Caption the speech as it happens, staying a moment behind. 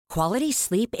Quality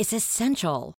sleep is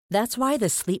essential. That's why the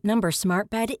Sleep Number Smart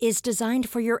Bed is designed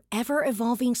for your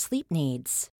ever-evolving sleep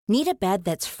needs. Need a bed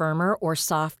that's firmer or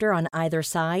softer on either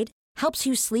side? Helps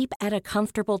you sleep at a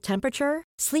comfortable temperature?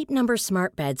 Sleep Number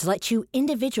Smart Beds let you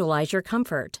individualize your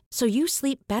comfort, so you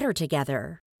sleep better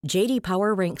together. J.D.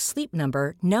 Power ranks Sleep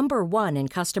Number #1 in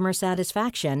customer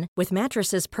satisfaction with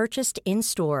mattresses purchased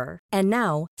in-store. And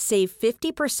now, save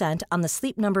 50% on the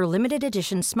Sleep Number Limited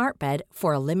Edition Smart Bed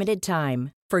for a limited time.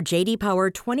 For J.D.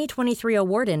 Power 2023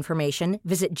 award information,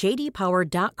 visit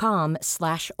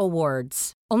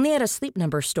jdpower.com/awards. Only at a Sleep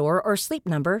Number store or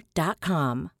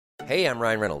sleepnumber.com. Hey, I'm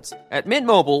Ryan Reynolds. At Mint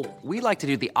Mobile, we like to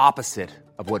do the opposite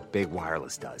of what Big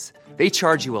Wireless does. They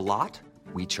charge you a lot.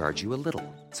 We charge you a little.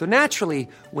 So naturally,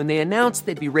 when they announced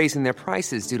they'd be raising their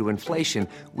prices due to inflation,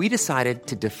 we decided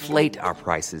to deflate our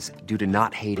prices due to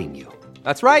not hating you.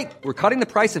 That's right. We're cutting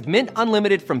the price of Mint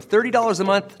Unlimited from $30 a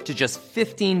month to just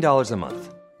 $15 a month.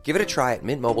 Give it a try at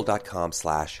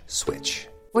mintmobile.com/switch.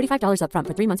 $45 up front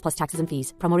for 3 months plus taxes and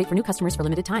fees. Promo rate for new customers for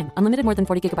limited time. Unlimited more than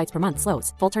 40 gigabytes per month.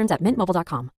 Slows full terms at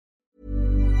mintmobile.com.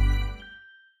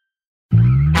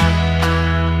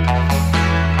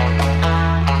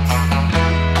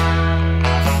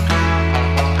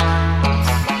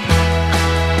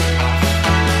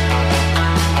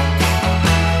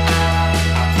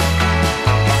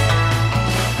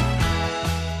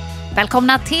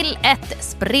 Välkomna till ett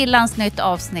sprillans nytt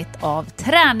avsnitt av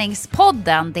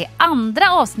Träningspodden. Det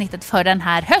andra avsnittet för den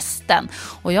här hösten.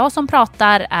 Och jag som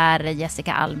pratar är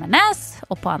Jessica Almenäs.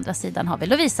 Och på andra sidan har vi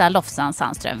Lovisa Lofsan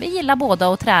Sandström. Vi gillar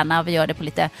båda att träna och vi gör det på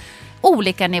lite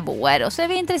olika nivåer. Och så är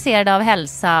vi intresserade av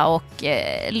hälsa och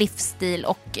livsstil.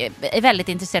 Och är väldigt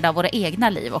intresserade av våra egna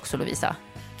liv också, Lovisa.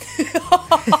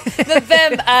 Men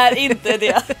vem är inte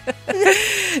det?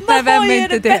 Man har ju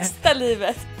det bästa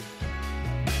livet.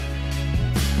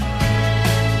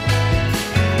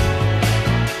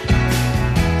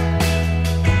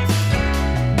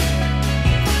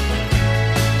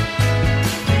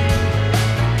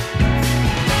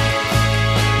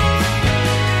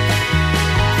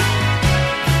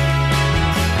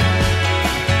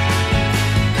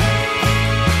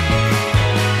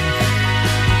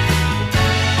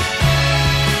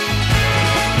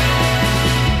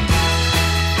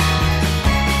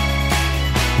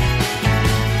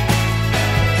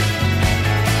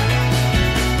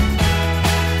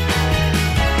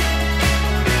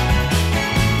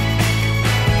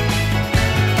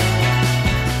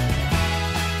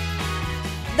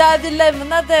 Där vi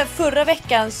lämnade förra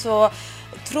veckan så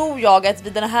tror jag att vi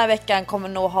den här veckan kommer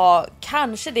nog ha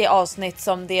kanske det avsnitt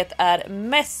som det är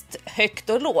mest högt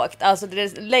och lågt. Alltså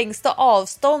det längsta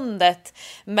avståndet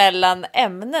mellan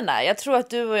ämnena. Jag tror att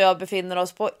du och jag befinner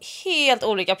oss på helt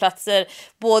olika platser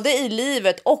både i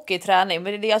livet och i träning.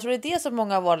 Men jag tror det är det som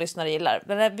många av våra lyssnare gillar.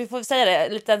 Men vi får säga det,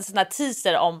 lite en sån här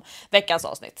teaser om veckans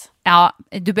avsnitt. Ja,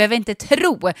 du behöver inte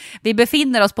tro. Vi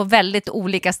befinner oss på väldigt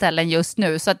olika ställen just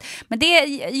nu. Så att, men det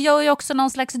gör ju också någon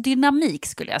slags dynamik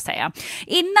skulle jag säga.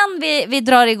 Innan vi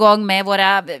drar igång med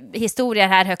våra historier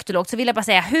här högt och lågt så vill jag bara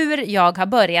säga hur jag har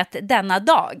börjat denna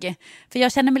dag. För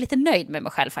jag känner mig lite nöjd med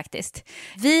mig själv faktiskt.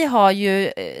 Vi har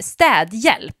ju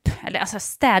städhjälp. Eller alltså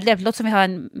städhjälp, det låter som vi har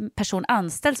en person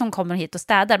anställd som kommer hit och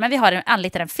städar. Men vi har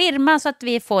anlitar en firma så att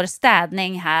vi får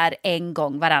städning här en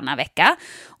gång varannan vecka.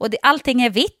 Och allting är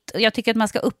vitt. Och jag tycker att man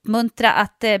ska uppmuntra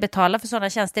att betala för sådana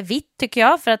tjänster vitt tycker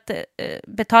jag. För att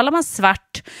betalar man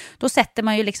svart då sätter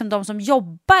man ju liksom de som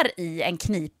jobbar i en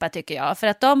knipa tycker jag. För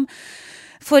att de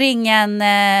får ingen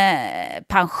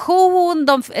pension,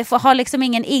 de har liksom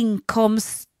ingen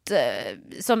inkomst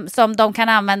som de kan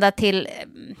använda till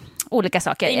olika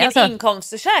saker. Ingen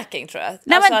inkomstförsäkring tror jag.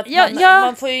 Nej, alltså men, att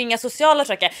man får ju inga sociala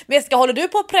försäkringar. Men håller du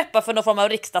på att preppa för någon form av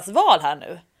riksdagsval här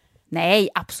nu? Nej,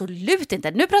 absolut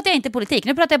inte. Nu pratar jag inte politik,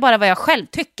 nu pratar jag bara vad jag själv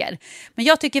tycker. Men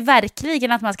jag tycker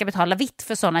verkligen att man ska betala vitt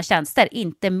för sådana tjänster.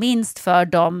 Inte minst för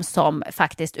de som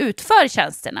faktiskt utför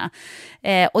tjänsterna.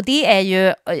 Och det är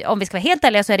ju, om vi ska vara helt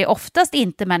ärliga så är det oftast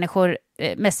inte människor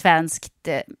med svenskt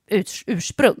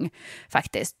ursprung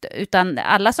faktiskt. Utan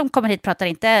alla som kommer hit pratar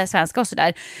inte svenska och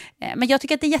sådär. Men jag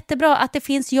tycker att det är jättebra att det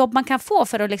finns jobb man kan få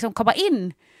för att liksom komma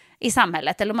in i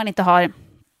samhället. Eller om man inte har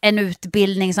en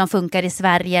utbildning som funkar i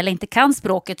Sverige eller inte kan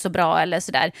språket så bra eller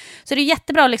sådär. Så det är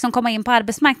jättebra att liksom komma in på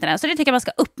arbetsmarknaden. Så det tycker jag man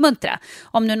ska uppmuntra.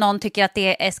 Om nu någon tycker att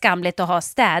det är skamligt att ha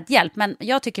städhjälp. Men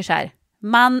jag tycker så här,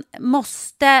 man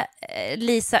måste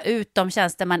lisa ut de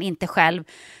tjänster man inte själv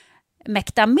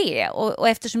mäktar med. Och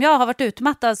eftersom jag har varit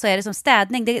utmattad så är det som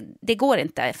städning, det går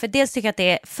inte. För dels tycker jag att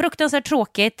det är fruktansvärt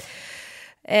tråkigt,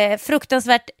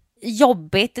 fruktansvärt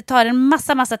jobbigt, det tar en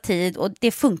massa tid och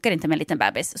det funkar inte med en liten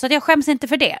bebis. Så att jag skäms inte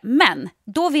för det. Men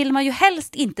då vill man ju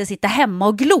helst inte sitta hemma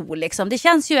och glo liksom. Det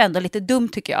känns ju ändå lite dumt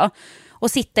tycker jag.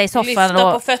 Och sitta i soffan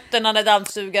lyfta på fötterna när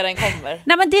dammsugaren kommer.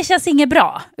 Nej men det känns inget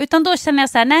bra. Utan då känner jag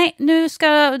så här, nej nu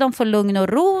ska de få lugn och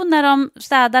ro när de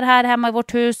städar här hemma i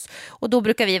vårt hus. Och då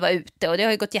brukar vi vara ute. Och det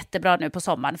har ju gått jättebra nu på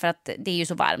sommaren för att det är ju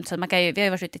så varmt. Så vi har ju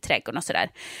varit ute i trädgården och sådär.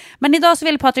 Men idag så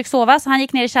ville Patrik sova så han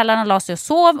gick ner i källaren och la sig och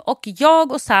sov. Och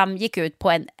jag och Sam gick ut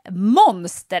på en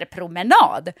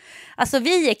monsterpromenad. Alltså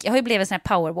jag har ju blivit en sån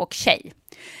här powerwalk-tjej.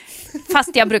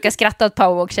 Fast jag brukar skratta åt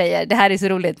powerwalk-tjejer. Det här är så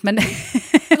roligt. Men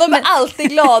de är alltid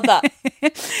glada.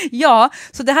 Ja,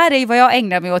 så det här är vad jag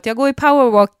ägnar mig åt. Jag går i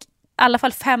powerwalk i alla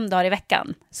fall 5 dagar i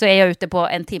veckan. Så är jag ute på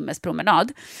en timmes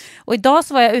promenad. Och idag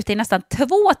så var jag ute i nästan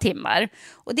 2 timmar.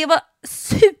 Och det var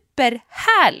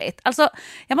superhärligt. Alltså,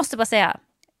 jag måste bara säga,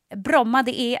 Bromma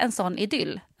det är en sån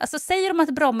idyll. Alltså säger de att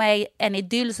Bromma är en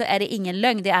idyll så är det ingen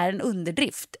lögn, det är en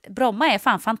underdrift. Bromma är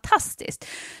fan fantastiskt.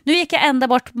 Nu gick jag ända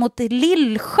bort mot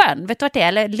Lillsjön. Vet du vart det är?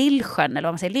 Eller Lillsjön, eller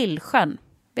vad man säger, Lillsjön.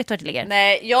 Vet du vart det ligger?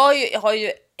 Nej, jag har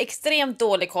ju extremt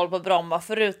dålig koll på Bromma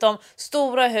förutom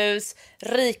stora hus,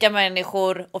 rika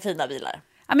människor och fina bilar.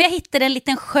 Ja, men jag hittade en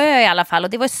liten sjö i alla fall och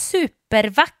det var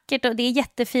supervackert och det är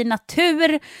jättefin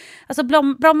natur. Alltså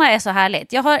Bromma är så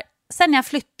härligt. Sen jag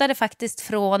flyttade faktiskt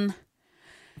från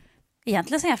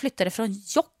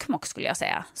Jokkmokk skulle jag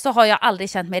säga, så har jag aldrig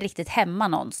känt mig riktigt hemma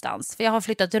någonstans. För jag har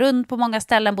flyttat runt på många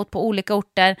ställen, bott på olika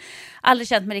orter, aldrig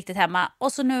känt mig riktigt hemma.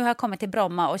 Och så nu har jag kommit till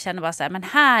Bromma och känner bara så här, men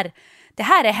det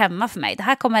här är hemma för mig.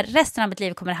 Resten av mitt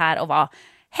liv kommer det här att vara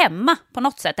hemma på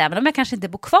något sätt, även om jag kanske inte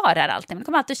bor kvar här alltid. Men det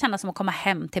kommer alltid kännas som att komma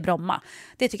hem till Bromma.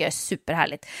 Det tycker jag är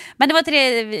superhärligt. Men det var inte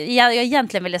det jag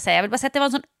egentligen ville säga. Jag vill bara säga att det var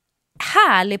en sån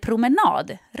härlig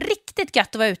promenad. Riktigt gött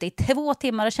att vara ute i 2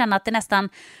 timmar och känna att det nästan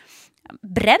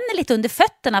bränner lite under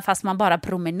fötterna fast man bara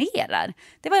promenerar.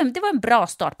 Det var en bra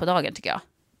start på dagen tycker jag.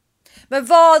 Men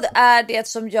vad är det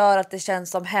som gör att det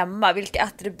känns som hemma? Vilka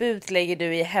attribut lägger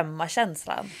du i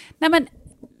hemmakänslan? Nej men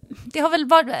det har väl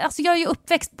varit, alltså jag är ju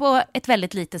uppväxt på ett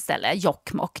väldigt litet ställe,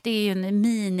 Jokkmokk. Det är ju en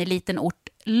mini-liten ort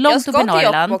långt upp i Norrland. Jag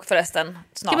ska till Jokkmokk förresten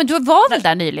snart. Ja, men du var väl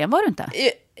där nyligen, var du inte?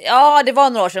 Ja, det var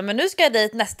några år sedan, men nu ska jag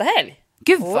dit nästa helg.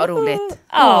 Gud vad roligt.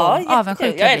 Ja,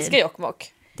 jag älskar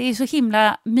Jokkmokk. Det är så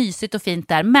himla mysigt och fint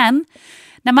där, men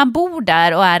när man bor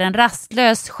där och är en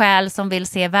rastlös själ som vill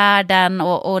se världen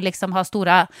och liksom har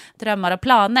stora drömmar och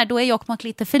planer, då är Jokkmokk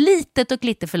lite för litet och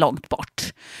lite för långt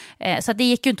bort. Så det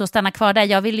gick ju inte att stanna kvar där.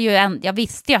 Jag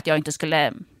visste ju att jag inte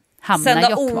skulle hamna i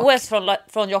Jokkmokk. Sända OS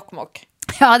från Jokkmokk.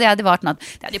 Ja, det hade varit något.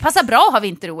 Det hade passat bra att ha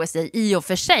vinter-OS i och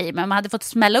för sig, men man hade fått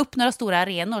smälla upp några stora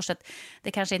arenor så att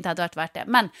det kanske inte hade varit värt det.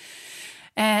 Men,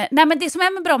 nej, men det som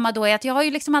är med Bromma då är att jag har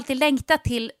ju liksom alltid längtat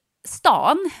till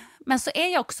stan, men så är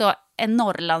jag också en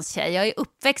Norrlandstjej. Jag är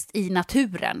uppväxt i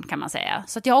naturen kan man säga.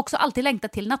 Så att jag har också alltid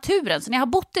längtat till naturen. Så när jag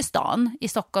har bott i stan, i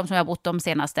Stockholm som jag har bott de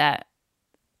senaste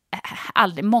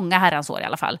många herrans år i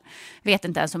alla fall. Vet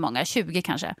inte ens hur många, 20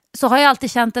 kanske. Så har jag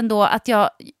alltid känt ändå att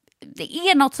det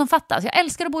är något som fattas. Jag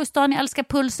älskar att bo i stan, jag älskar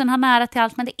pulsen, ha nära till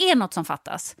allt, men det är något som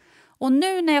fattas. Och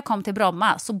nu när jag kom till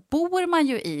Bromma så bor man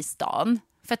ju i stan.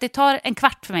 För att det tar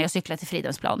 1/4 för mig att cykla till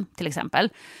Fridhemsplan till exempel.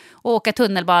 Och åka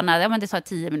tunnelbana, men det tar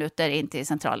 10 minuter in till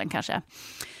centralen kanske.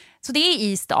 Så det är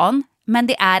i stan, men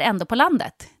det är ändå på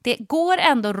landet. Det går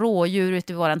ändå rådjur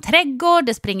ute i våran trädgård,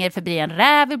 det springer förbi en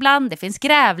räv ibland, det finns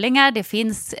grävlingar, det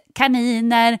finns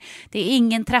kaniner, det är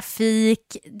ingen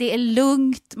trafik, det är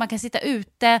lugnt, man kan sitta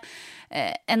ute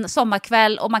en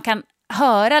sommarkväll och man kan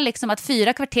höra liksom att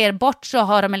 4 kvarter bort så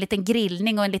har de en liten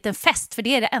grillning och en liten fest, för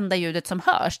det är det enda ljudet som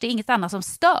hörs. Det är inget annat som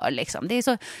stör liksom. Det är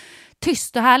så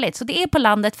tyst och härligt. Så det är på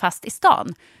landet fast i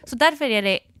stan. Så därför är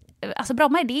det, alltså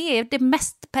Bromma är det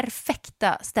mest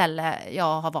perfekta ställe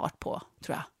jag har varit på,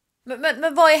 tror jag.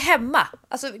 Men vad är hemma?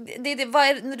 Alltså, vad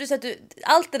är, när du säger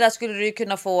allt det där skulle du ju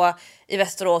kunna få i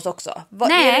Västerås också.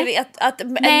 Är det att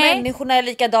människorna är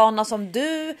likadana som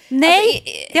du? Nej,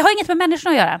 alltså, det har inget med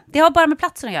människorna att göra. Det har bara med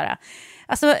platsen att göra.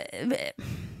 Alltså,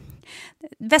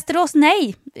 Västerås,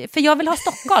 nej. För jag vill ha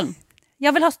Stockholm.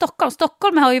 Jag vill ha Stockholm.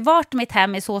 Stockholm har ju varit mitt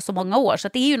hem i så många år. Så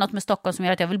det är ju något med Stockholm som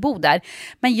gör att jag vill bo där.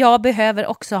 Men jag behöver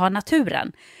också ha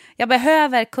naturen. Jag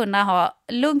behöver kunna ha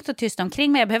lugnt och tyst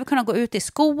omkring mig. Jag behöver kunna gå ut i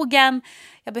skogen.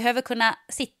 Jag behöver kunna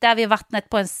sitta vid vattnet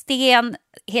på en sten.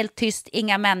 Helt tyst,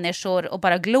 inga människor och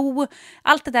bara glo.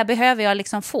 Allt det där behöver jag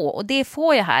liksom få. Och det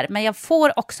får jag här. Men jag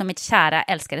får också mitt kära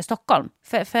älskade Stockholm.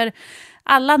 För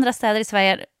alla andra städer i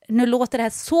Sverige, nu låter det här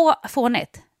så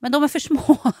fånigt. Men de är för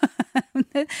små.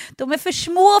 De är för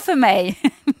små för mig.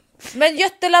 Men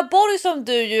Götelaborg som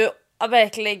du ju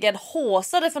verkligen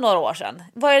håsade för några år sedan.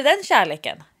 Vad är den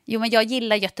kärleken? Jo, men jag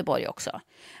gillar Göteborg också.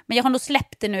 Men jag har nog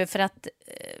släppt det nu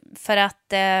för att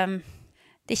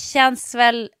det känns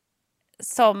väl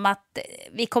som att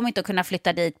vi kommer inte att kunna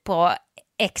flytta dit på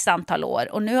x antal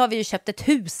år. Och nu har vi ju köpt ett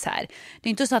hus här. Det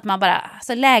är inte så att man bara...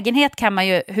 Alltså lägenhet kan man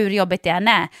ju, hur jobbigt det än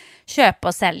är, köpa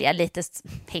och sälja lite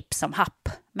hipp som happ.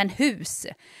 Men hus,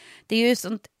 det är ju ett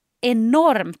sånt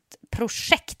enormt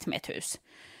projekt med ett hus.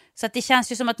 Så att det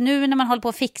känns ju som att nu när man håller på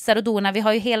och fixar och donar, vi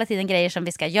har ju hela tiden grejer som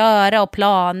vi ska göra och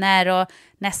planer, och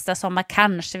nästa sommar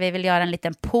kanske vi vill göra en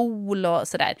liten pool och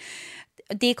sådär.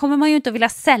 Det kommer man ju inte att vilja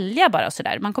sälja bara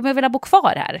sådär. Man kommer att vilja bo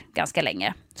kvar här ganska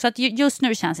länge. Så att just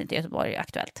nu känns inte Göteborg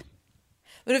aktuellt.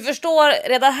 Men du förstår,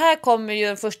 redan här kommer ju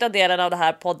den första delen av det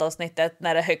här poddavsnittet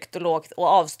när det är högt och lågt och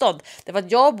avstånd. Det var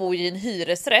att jag bor i en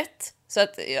hyresrätt, så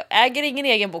att jag äger ingen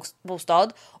egen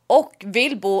bostad och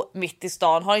vill bo mitt i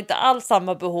stan. Har inte alls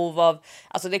samma behov av,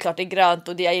 alltså det är klart det är grönt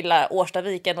och det jag gillar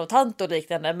Årstaviken och tant och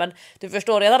liknande. Men du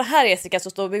förstår, redan här Jessica så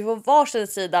står vi på varsin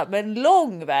sida med en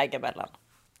lång väg emellan.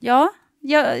 Ja,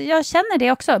 jag känner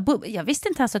det också. Jag visste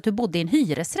inte ens att du bodde i en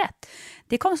hyresrätt.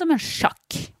 Det kom som en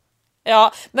chock.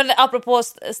 Ja, men apropå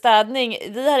städning,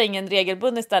 vi har ingen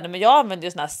regelbunden städning, men jag använder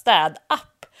ju sån här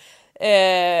städapp.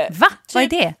 Va? Vad är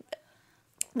det?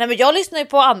 Nej, men jag lyssnar ju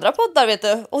på andra poddar, vet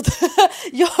du. Och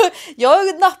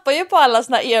jag nappar ju på alla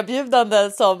såna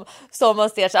erbjudanden som man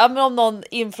ser. Så, men om någon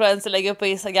influencer lägger upp på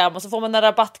Instagram och så får man en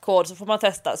rabattkod så får man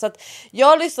testa. Så att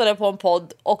jag lyssnade på en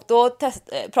podd och då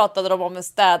pratade de om en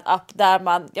städapp där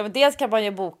man, ja men dels kan man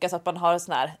ju boka så att man har en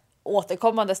sån här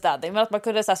återkommande städning, men att man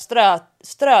kunde så här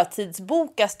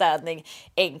strötidsboka städning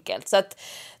enkelt. Så att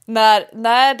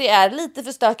när det är lite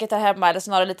för stökigt här hemma eller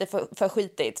snarare lite för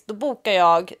skitigt, då bokar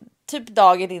jag typ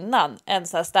dagen innan en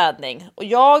sån här städning. Och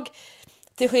jag,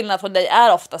 till skillnad från dig,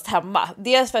 är oftast hemma.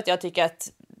 Dels för att jag tycker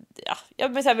att jag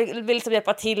vill liksom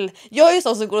hjälpa till. Jag är ju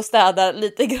sån som går och städar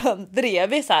lite grann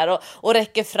bredvid så här och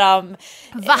räcker fram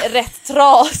rätt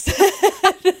tras.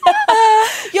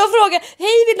 Jag frågar,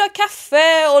 hej, vill du ha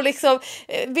kaffe? Och liksom,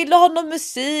 vill du ha någon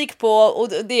musik på? Och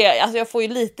det, alltså jag får ju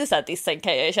lite så här dissen,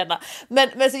 kan jag ju känna.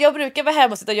 Men så jag brukar vara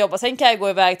hemma och sitta och jobba. Sen kan jag gå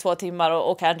iväg 2 timmar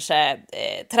och kanske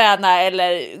träna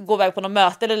eller gå iväg på något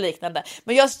möte eller liknande.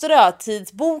 Men jag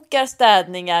strötidsbokar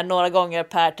städningar några gånger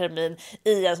per termin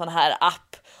i en sån här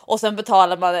app. Och sen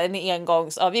betalar man en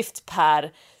engångsavgift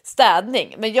per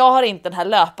städning. Men jag har inte den här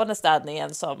löpande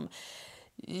städningen som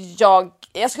jag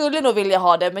skulle nog vilja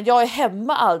ha det, men jag är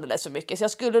hemma alldeles för mycket. Så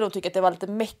jag skulle nog tycka att det var lite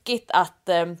mäckigt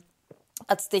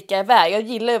att sticka iväg. Jag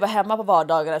gillar ju att vara hemma på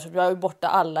vardagarna, så jag är borta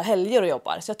alla helger och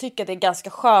jobbar. Så jag tycker att det är ganska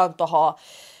skönt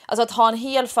att ha en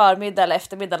hel förmiddag eller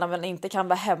eftermiddag när man inte kan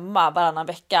vara hemma varannan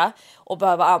vecka och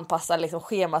behöva anpassa liksom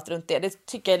schemat runt det. Det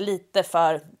tycker jag är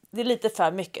lite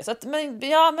för mycket. Så att, men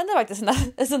jag använder faktiskt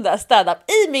en sån där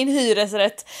städapp i min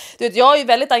hyresrätt. Du vet, jag är ju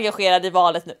väldigt engagerad i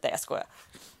valet nu. Nej, jag skojar.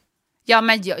 Ja,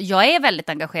 men jag är väldigt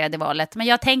engagerad i valet. Men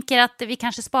jag tänker att vi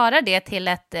kanske sparar det till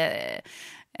ett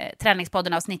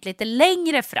träningspodden-avsnitt lite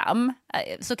längre fram.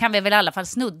 Så kan vi väl i alla fall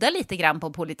snudda lite grann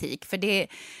på politik. För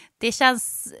det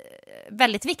känns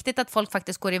väldigt viktigt att folk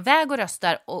faktiskt går iväg och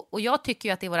röstar. Och jag tycker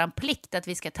ju att det är vår plikt att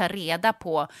vi ska ta reda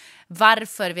på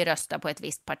varför vi röstar på ett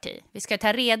visst parti. Vi ska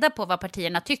ta reda på vad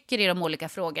partierna tycker i de olika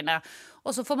frågorna.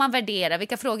 Och så får man värdera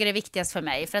vilka frågor är viktigast för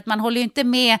mig. För att man håller ju inte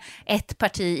med ett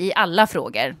parti i alla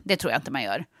frågor. Det tror jag inte man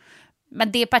gör.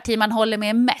 Men det parti man håller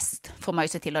med mest får man ju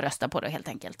se till att rösta på då, helt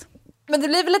enkelt. Men det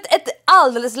blir väl ett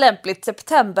alldeles lämpligt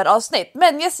septemberavsnitt.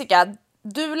 Men Jessica,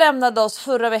 du lämnade oss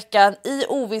förra veckan i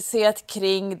ovisshet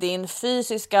kring din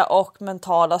fysiska och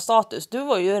mentala status. Du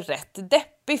var ju rätt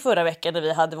deppig förra veckan när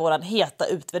vi hade våran heta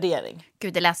utvärdering.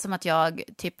 Gud, det lät som att jag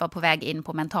typ var på väg in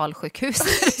på mentalsjukhus.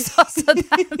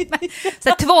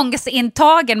 Så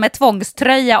tvångsintagen med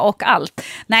tvångströja och allt.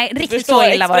 Nej, riktigt så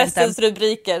illa var det inte. Expressens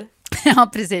rubriker. Ja,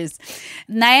 precis.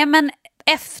 Nej, men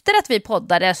efter att vi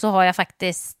poddade så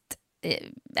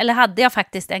hade jag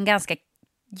faktiskt en ganska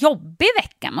jobbig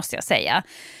vecka, måste jag säga.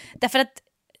 Därför att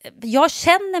jag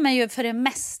känner mig ju för det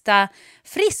mesta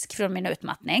frisk från min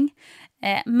utmattning.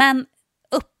 Men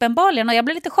uppenbarligen, och jag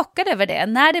blir lite chockad över det,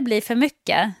 när det blir för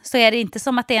mycket så är det inte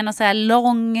som att det är någon så här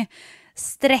lång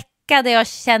sträcka där jag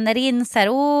känner in så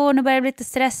här, nu börjar det bli lite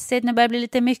stressigt, nu börjar det bli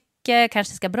lite mycket,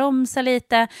 kanske ska bromsa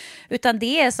lite. Utan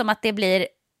det är som att det blir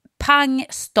pang,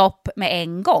 stopp med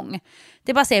en gång.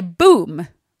 Det bara säger boom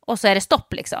och så är det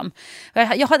stopp liksom.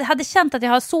 Jag hade känt att jag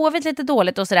har sovit lite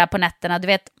dåligt och sådär på nätterna. Du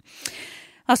vet,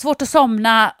 jag har svårt att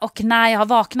somna och när jag har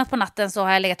vaknat på natten så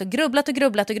har jag legat och grubblat.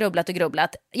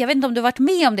 Jag vet inte om du har varit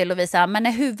med om det, Lovisa, men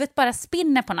när huvudet bara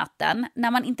spinner på natten,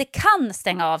 när man inte kan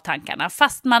stänga av tankarna,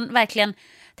 fast man verkligen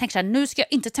tänker så här, nu ska jag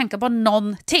inte tänka på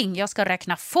någonting. Jag ska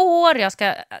räkna får,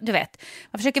 du vet.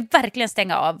 Man försöker verkligen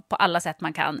stänga av på alla sätt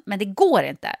man kan, men det går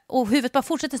inte. Och huvudet bara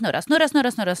fortsätter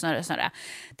snurra.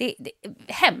 Det är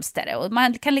hemskt är det. Och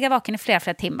man kan ligga vaken i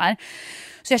flera timmar.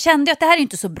 Så jag kände att det här är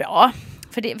inte så bra.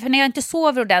 För när jag inte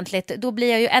sover ordentligt, då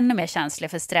blir jag ju ännu mer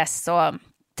känslig för stress och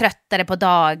tröttare på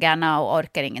dagarna och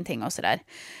orkar ingenting och sådär.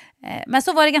 Men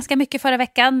så var det ganska mycket förra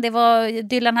veckan.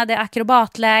 Dylan hade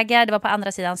akrobatläger, det var på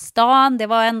andra sidan stan. Det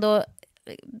var ändå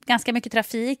ganska mycket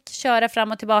trafik. Köra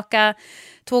fram och tillbaka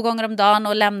 2 gånger om dagen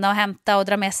och lämna och hämta och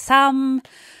dra med Sam.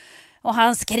 Och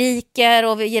han skriker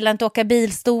och vi gillar inte att åka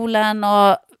bilstolen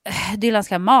och Dylan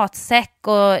ska ha matsäck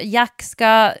och Jack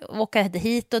ska åka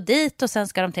hit och dit och sen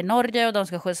ska de till Norge och de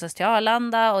ska skjutsas till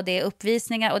Arlanda och det är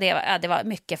uppvisningar och det var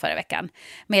mycket förra veckan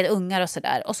med ungar och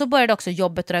sådär. Och så började också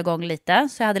jobbet dra igång lite,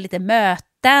 så jag hade lite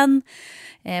möten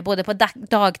både på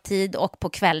dagtid och på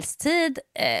kvällstid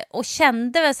och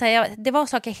kände väl så här, det var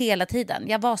saker hela tiden,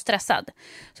 jag var stressad.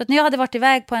 Så att när jag hade varit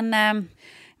iväg på en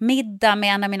middag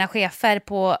med en av mina chefer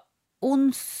på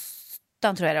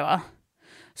onsdagen tror jag det var,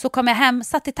 så kom jag hem,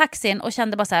 satt i taxin och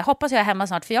kände bara så här, hoppas jag är hemma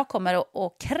snart för jag kommer att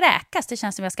kräkas, det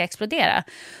känns som jag ska explodera.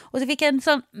 Och så fick jag en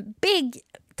sån big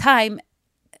time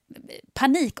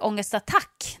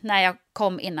panikångestattack när jag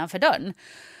kom innanför dörren.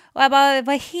 Och jag bara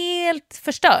var helt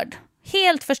förstörd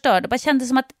och bara kände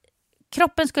som att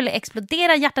kroppen skulle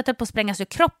explodera, hjärtat höll på att sprängas ur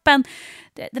kroppen.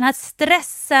 Den här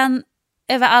stressen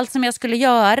över allt som jag skulle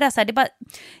göra. Så här,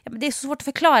 det är så svårt att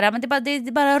förklara, men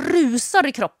det bara rusar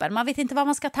i kroppen. Man vet inte vad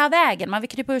man ska ta vägen. Man vill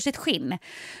krypa ur sitt skinn.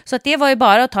 Så att det var ju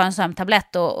bara att ta en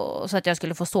sömntablett och så att jag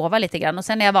skulle få sova lite grann. Och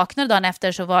sen när jag vaknade dagen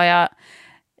efter så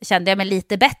kände jag mig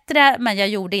lite bättre, men jag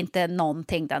gjorde inte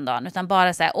någonting den dagen. Utan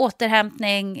bara så här,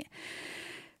 återhämtning,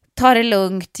 ta det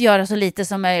lugnt, göra så lite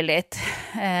som möjligt.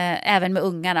 Även med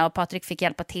ungarna, och Patrik fick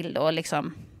hjälpa till och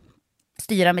liksom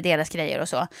styra med deras grejer och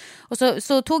så. Och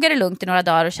så tog jag det lugnt i några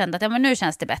dagar och kände att men nu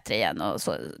känns det bättre igen och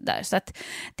så där. Så att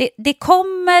det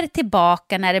kommer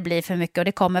tillbaka när det blir för mycket och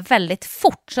det kommer väldigt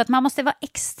fort. Så att man måste vara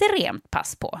extremt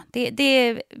pass på.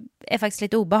 Det är faktiskt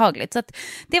lite obehagligt. Så att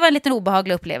det var en liten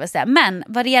obehaglig upplevelse. Men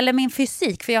vad det gäller min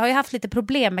fysik, för jag har ju haft lite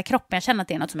problem med kroppen. Jag känner att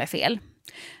det är något som är fel.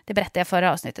 Det berättade jag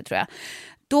förra avsnittet tror jag.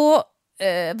 Då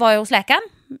var jag hos läkaren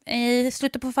i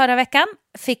slutet på förra veckan.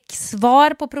 Fick svar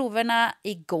på proverna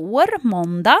igår,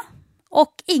 måndag.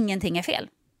 Och ingenting är fel.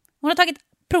 Hon har tagit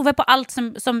prover på allt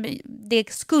som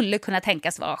det skulle kunna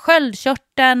tänkas vara.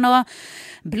 Sköldkörteln och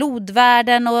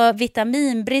blodvärden och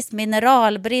vitaminbrist,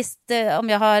 mineralbrist, om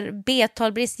jag har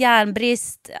B12-brist,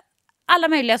 järnbrist. Alla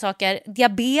möjliga saker.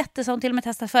 Diabetes har hon till och med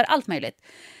testat för, allt möjligt.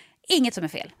 Inget som är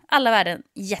fel. Alla värden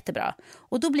jättebra.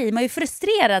 Och då blir man ju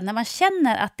frustrerad när man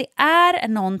känner att det är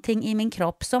någonting i min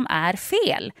kropp som är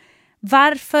fel.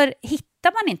 Varför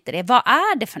hittar man inte det? Vad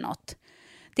är det för något?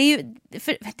 Det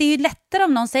är ju lättare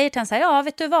om någon säger till en så här, ja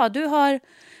vet du vad, du har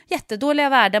jättedåliga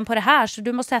värden på det här så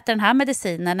du måste äta den här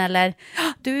medicinen, eller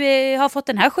du har fått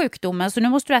den här sjukdomen så nu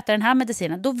måste du äta den här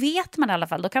medicinen. Då vet man i alla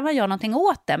fall, då kan man göra någonting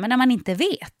åt det. Men när man inte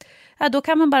vet, ja, då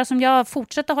kan man bara som jag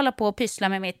fortsätta hålla på och pyssla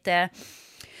med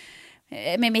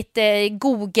mitt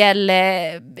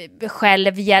Google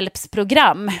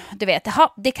självhjälpsprogram. Du vet,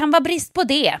 det kan vara brist på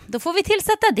det. Då får vi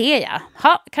tillsätta det, ja.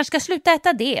 Kanske ska sluta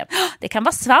äta det. Det kan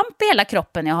vara svamp i hela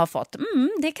kroppen jag har fått.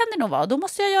 Det kan det nog vara. Då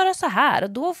måste jag göra så här. Och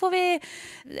då får vi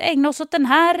ägna oss åt den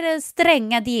här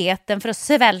stränga dieten för att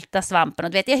svälta svampen.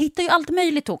 Och du vet, jag hittar ju allt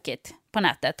möjligt tokigt på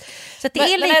nätet. Så att det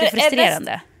är lite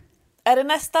frustrerande. Är det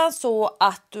nästan så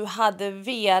att du hade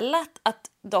velat att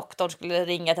doktorn skulle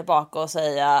ringa tillbaka och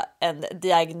säga en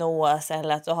diagnos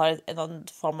eller att du har någon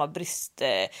form av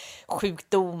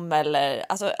brystsjukdom, eller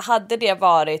alltså hade det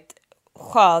varit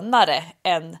skönare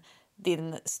än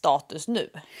din status nu?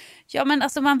 Ja, men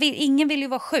alltså ingen vill ju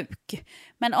vara sjuk.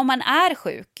 Men om man är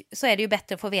sjuk så är det ju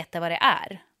bättre att få veta vad det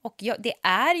är. Och det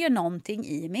är ju någonting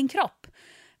i min kropp.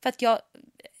 För att jag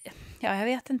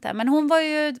vet inte. Men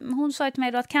hon sa till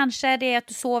mig då att kanske är det att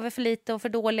du sover för lite och för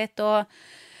dåligt och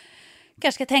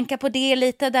kanske ska tänka på det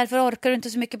lite. Därför orkar du inte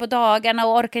så mycket på dagarna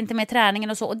och orkar inte med träningen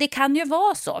och så. Och det kan ju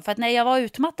vara så. För att när jag var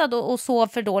utmattad och sov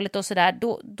för dåligt och sådär,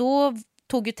 då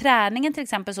tog ju träningen till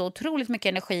exempel så otroligt mycket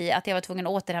energi att jag var tvungen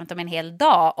att återhämta mig en hel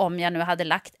dag om jag nu hade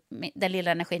lagt den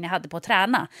lilla energin jag hade på att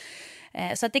träna.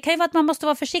 Så att det kan ju vara att man måste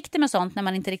vara försiktig med sånt när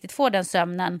man inte riktigt får den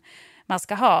sömnen man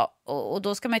ska ha. Och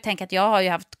då ska man ju tänka att jag har ju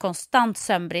haft konstant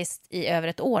sömnbrist i över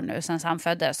ett år nu sedan han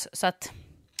föddes. Så att,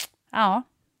 ja,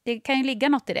 det kan ju ligga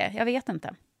något i det. Jag vet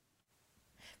inte.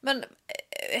 Men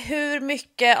hur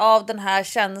mycket av den här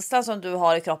känslan som du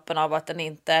har i kroppen av att den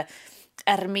inte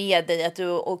är med dig, att du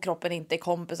och kroppen inte är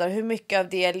kompisar, hur mycket av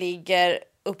det ligger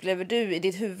upplever du i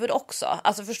ditt huvud också?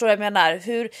 Alltså förstår du vad jag menar?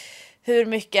 Hur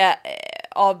mycket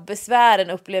av besvären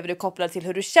upplever du kopplat till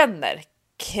hur du känner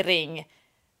kring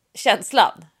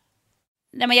känslan?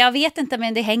 Nej, men jag vet inte,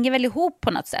 men det hänger väl ihop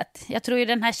på något sätt. Jag tror ju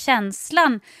den här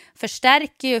känslan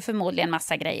förstärker ju förmodligen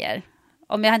massa grejer.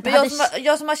 Om jag inte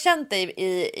jag som har känt dig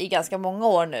i ganska många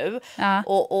år nu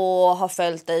och har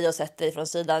följt dig och sett dig från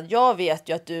sidan. Jag vet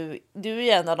ju att du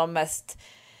är en av de mest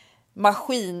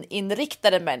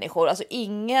maskininriktade människor. Alltså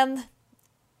ingen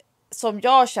som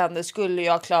jag känner skulle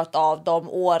jag klarat av de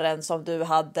åren som du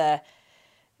hade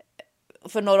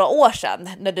för några år sedan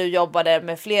när du jobbade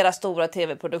med flera stora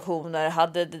tv-produktioner,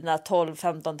 hade dina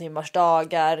 12-15 timmars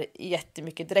dagar,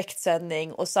 jättemycket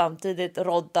direktsändning och samtidigt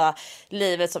rodda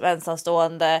livet som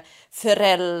ensamstående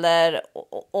förälder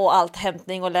och allt,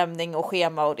 hämtning och lämning och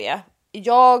schema och det.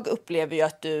 Jag upplever ju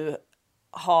att du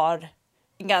har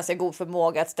en ganska god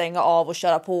förmåga att stänga av och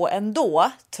köra på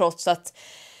ändå, trots att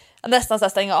nästan så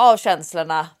stänga av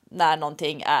känslorna när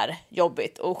någonting är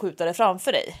jobbigt och skjuta det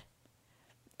framför dig.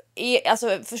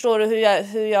 Alltså, förstår du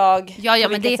hur jag ja,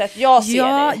 men sätt jag ser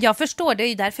ja, dig? Jag förstår, det är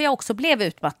ju därför jag också blev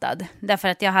utmattad. Därför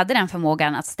att jag hade den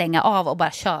förmågan att stänga av och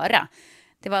bara köra.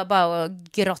 Det var bara att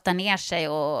grotta ner sig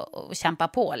och kämpa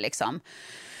på liksom.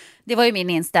 Det var ju min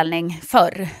inställning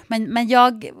förr. Men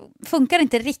jag funkar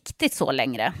inte riktigt så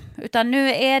längre. Utan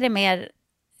nu är det mer,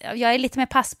 jag är lite mer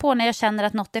pass på när jag känner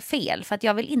att något är fel. För att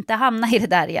jag vill inte hamna i det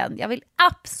där igen. Jag vill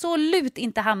absolut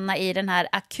inte hamna i den här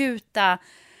akuta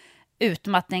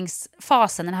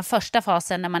utmattningsfasen, den här första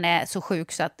fasen när man är så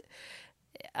sjuk så att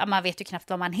man vet ju knappt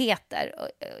vad man heter.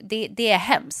 Det är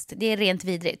hemskt, det är rent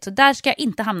vidrigt. Så där ska jag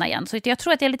inte hamna igen. Så jag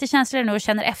tror att jag är lite känsligare nu och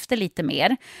känner efter lite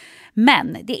mer.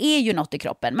 Men det är ju något i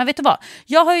kroppen. Men vet du vad?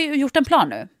 Jag har ju gjort en plan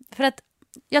nu. För att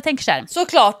jag tänker så här.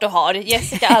 Såklart du har,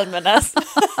 Jessica Almenäs.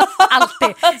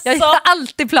 Alltid. Jag har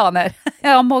alltid planer.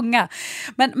 Jag har många.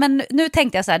 Men nu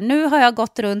tänkte jag så här, nu har jag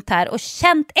gått runt här och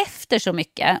känt efter så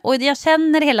mycket. Och jag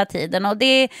känner hela tiden. Och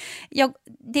det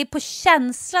är på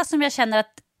känsla som jag känner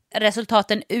att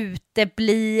resultaten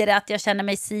uteblir, att jag känner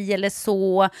mig si eller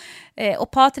så.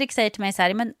 Och Patrik säger till mig så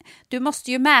här, men du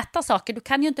måste ju mäta saker. Du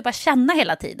kan ju inte bara känna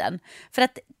hela tiden. För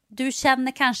att du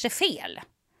känner kanske fel.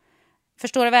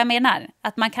 Förstår du vad jag menar?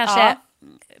 Att man kanske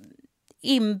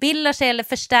inbillar sig eller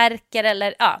förstärker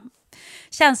eller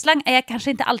känslan är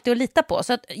kanske inte alltid att lita på.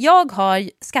 Så att jag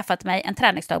har skaffat mig en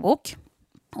träningsdagbok.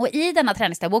 Och i denna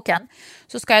träningsdagboken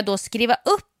så ska jag då skriva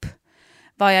upp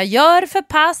vad jag gör för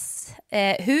pass,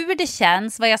 hur det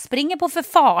känns, vad jag springer på för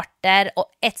farter och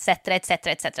etc.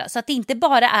 Så att det inte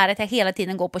bara är att jag hela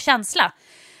tiden går på känsla.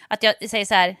 Att jag säger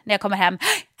så här när jag kommer hem,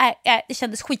 det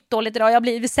kändes skitdåligt idag, jag har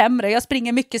blivit sämre, jag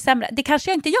springer mycket sämre. Det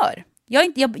kanske jag inte gör.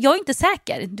 Jag är inte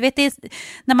säker. Du vet, det är,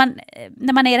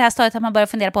 när man är i det här stadiet att man börjar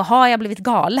fundera på, har jag blivit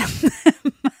galen?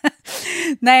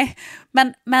 Nej,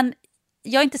 men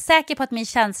jag är inte säker på att min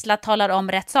känsla talar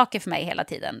om rätt saker för mig hela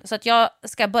tiden. Så att jag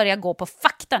ska börja gå på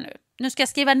fakta nu. Nu ska jag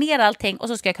skriva ner allting och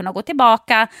så ska jag kunna gå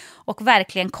tillbaka och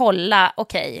verkligen kolla,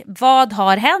 okej, vad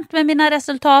har hänt med mina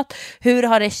resultat? Hur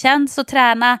har det känts att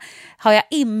träna? Har jag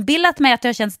inbillat mig att det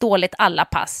har känts dåligt alla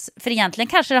pass? För egentligen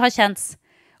kanske det har känts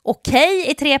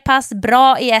okej i 3 pass,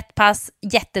 bra i 1 pass,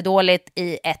 jättedåligt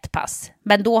i 1 pass.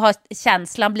 Men då har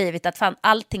känslan blivit att fan,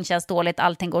 allting känns dåligt,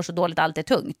 allting går så dåligt, allt är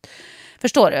tungt.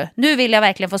 Förstår du? Nu vill jag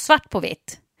verkligen få svart på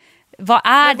vitt. Vad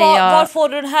är det jag... Var får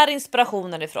du den här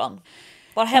inspirationen ifrån?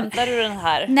 Var hämtar du den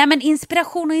här? Nej, men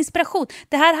inspiration.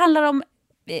 Det här handlar om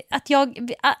att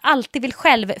jag alltid vill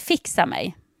själv fixa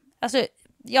mig. Alltså,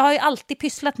 jag har ju alltid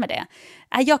pysslat med det.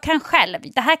 Jag kan själv.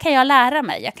 Det här kan jag lära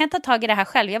mig. Jag kan ta tag i det här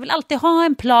själv. Jag vill alltid ha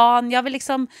en plan. Jag vill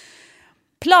liksom...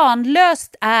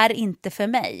 Planlöst är inte för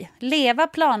mig. Leva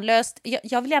planlöst,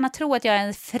 jag vill gärna tro att jag är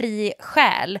en fri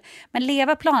själ. Men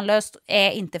leva planlöst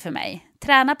är inte för mig.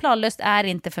 Träna planlöst är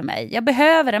inte för mig. Jag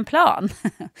behöver en plan.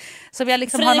 Så jag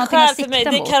liksom har någonting att sikta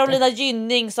mot. Det är Carolina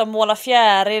Gynning som målar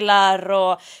fjärilar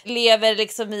och lever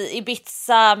liksom i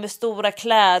Ibiza med stora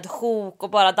klädsjok och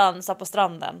bara dansar på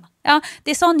stranden. Ja,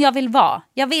 det är sån jag vill vara.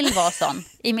 Jag vill vara sån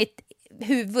i mitt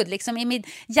huvud, liksom i mitt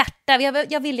hjärta.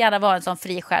 Jag vill gärna vara en sån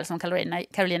fri själ som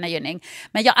Carolina Gynning.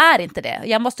 Men jag är inte det.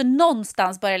 Jag måste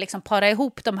någonstans börja liksom para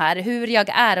ihop de här, hur jag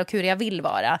är och hur jag vill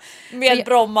vara. Med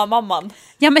Bromma-mamman.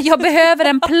 Ja, men jag behöver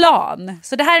en plan.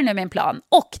 Så det här är nu min plan.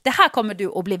 Och det här kommer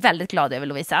du att bli väldigt glad över,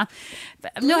 Lovisa.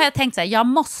 Nu har jag tänkt så här, jag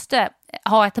måste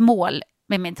ha ett mål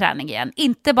med min träning igen.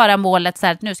 Inte bara målet så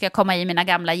här att nu ska jag komma i mina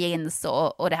gamla jeans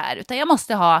och det här. Utan jag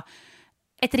måste ha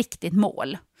ett riktigt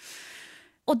mål.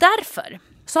 Och därför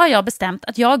så har jag bestämt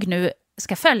att jag nu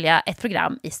ska följa ett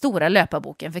program i Stora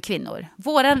löparboken för kvinnor.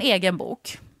 Våran egen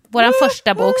bok. Vår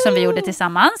första bok som vi gjorde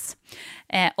tillsammans.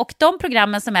 Och de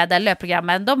programmen som är där,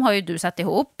 löpprogrammen, de har ju du satt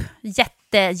ihop.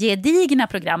 Jättegedigna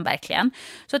program verkligen.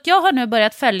 Så att jag har nu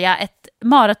börjat följa ett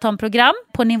maratonprogram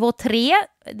på nivå 3.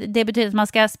 Det betyder att man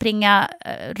ska springa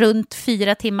runt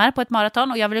 4 timmar på ett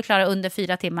maraton. Och jag vill klara under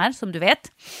 4 timmar, som du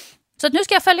vet. Så att nu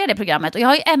ska jag följa det programmet. Och jag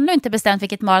har ju ännu inte bestämt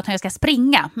vilket maraton jag ska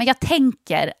springa. Men jag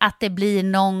tänker att det blir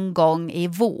någon gång i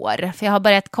vår. För jag har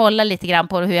börjat kolla lite grann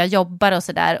på hur jag jobbar och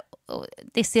sådär.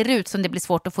 Det ser ut som det blir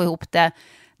svårt att få ihop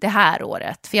det här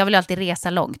året. För jag vill alltid resa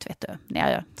långt, vet du,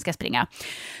 när jag ska springa.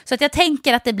 Så att jag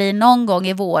tänker att det blir någon gång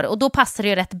i vår. Och då passar det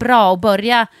ju rätt bra att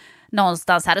börja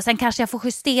någonstans här. Och sen kanske jag får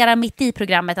justera mitt i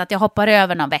programmet att jag hoppar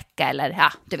över någon vecka. Eller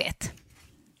ja, du vet.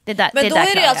 Men då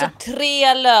är det alltså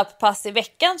 3 löppass i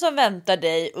veckan som väntar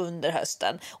dig under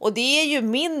hösten. Och det är ju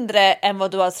mindre än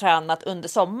vad du har tränat under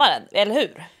sommaren, eller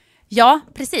hur? Ja,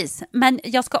 precis. Men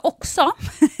jag ska också,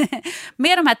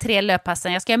 med de här 3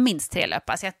 löppassen, jag ska göra minst 3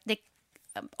 löppass.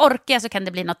 Orkar jag så kan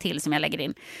det bli något till som jag lägger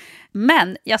in.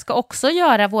 Men jag ska också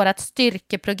göra vårt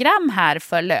styrkeprogram här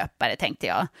för löpare, tänkte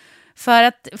jag. För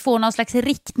att få någon slags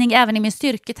riktning även i min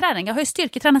styrketräning. Jag har ju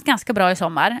styrketränat ganska bra i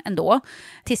sommar ändå.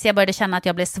 Tills jag började känna att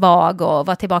jag blev svag och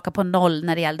var tillbaka på 0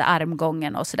 när det gällde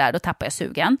armgången och sådär. Då tappade jag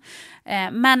sugen.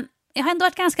 Men jag har ändå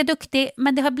varit ganska duktig.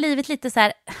 Men det har blivit lite så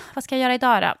här, vad ska jag göra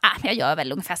idag då? Jag gör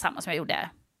väl ungefär samma som jag gjorde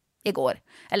igår.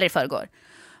 Eller i förrgår.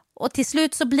 Och till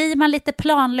slut så blir man lite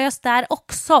planlös där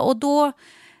också. Och då,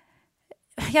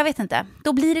 jag vet inte,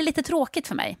 då blir det lite tråkigt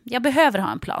för mig. Jag behöver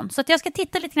ha en plan. Så att jag ska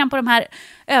titta lite grann på de här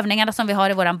övningarna som vi har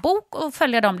i våran bok. Och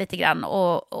följa dem lite grann.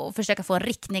 Och försöka få en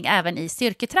riktning även i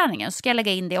styrketräningen. Så ska jag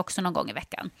lägga in det också någon gång i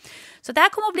veckan. Så det här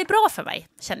kommer att bli bra för mig,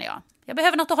 känner jag. Jag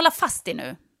behöver något att hålla fast i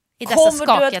nu. I dessa skakiga tider.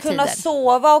 Kommer du att kunna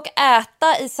sova och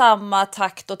äta i samma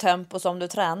takt och tempo som du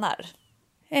tränar?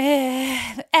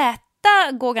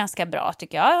 Äta går ganska bra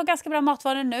tycker jag. Jag har ganska bra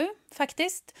matvanor nu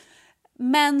faktiskt.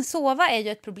 Men sova är ju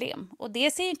ett problem. Och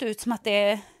det ser inte ut som att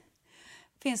det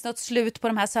finns något slut på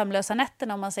de här sömnlösa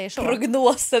nätterna, om man säger så.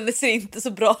 Prognosen ser inte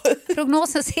så bra ut.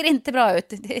 Prognosen ser inte bra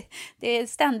ut. Det är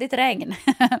ständigt regn.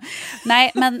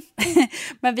 Nej,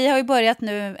 men vi har ju börjat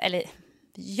nu, eller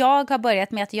jag har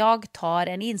börjat med att jag tar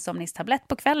en insomningstablett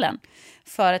på kvällen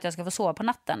för att jag ska få sova på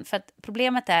natten. För att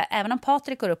problemet är, även om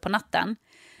Patrik går upp på natten,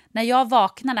 när jag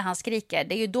vaknar när han skriker,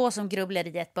 det är ju då som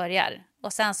grubbleriet börjar.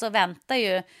 Och sen så väntar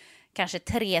ju kanske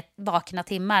 3 vakna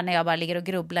timmar när jag bara ligger och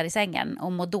grubblar i sängen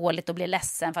och mår dåligt och blir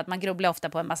ledsen, för att man grubblar ofta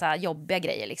på en massa jobbiga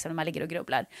grejer liksom, när man ligger och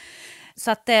grubblar.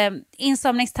 Så att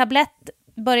insomningstablett,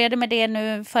 började med det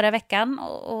nu förra veckan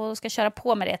och ska köra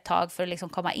på med det ett tag för att liksom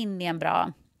komma in i en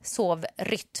bra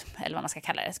sovrytm, eller vad man ska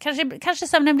kalla det. Kanske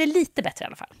sömnen blir lite bättre i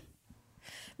alla fall.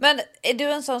 Men är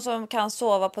du en sån som kan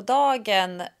sova på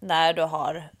dagen när du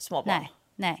har småbarn?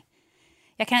 Nej.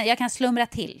 Jag kan slumra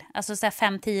till. Alltså så här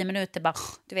 5-10 minuter bara,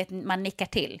 du vet, man nickar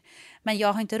till. Men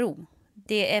jag har inte ro.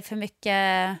 Det är för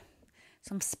mycket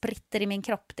som spritter i min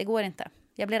kropp. Det går inte.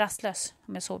 Jag blir rastlös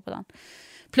om jag sover på dagen.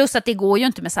 Plus att det går ju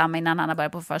inte med samma innan han har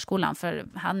börjat på förskolan. För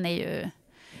han är ju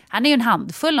en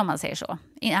handfull, om man säger så.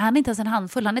 Han är inte ens en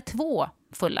handfull, han är 2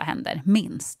 fulla händer,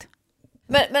 minst.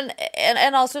 Men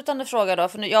en avslutande fråga då,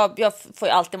 för nu, jag får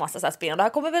ju alltid massa så här spel. Det här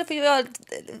kommer väl för jag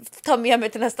ta med mig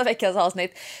till nästa veckas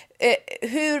avsnitt.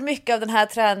 Hur mycket av den här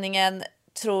träningen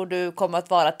tror du kommer att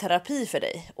vara terapi för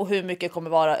dig? Och hur mycket kommer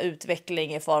vara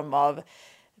utveckling i form av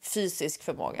fysisk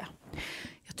förmåga?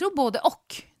 Jag tror både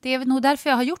och. Det är nog därför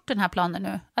jag har gjort den här planen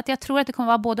nu. Att jag tror att det kommer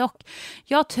vara både och.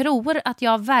 Jag tror att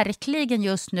jag verkligen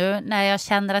just nu, när jag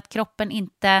känner att kroppen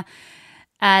inte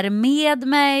är med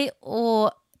mig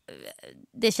och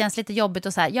det känns lite jobbigt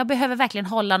och så här, jag behöver verkligen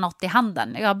hålla något i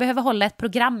handen. Jag behöver hålla ett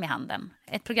program i handen.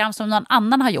 Ett program som någon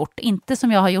annan har gjort, inte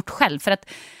som jag har gjort själv. För att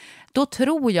då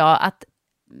tror jag att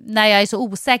när jag är så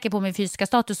osäker på min fysiska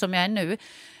status som jag är nu,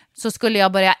 så skulle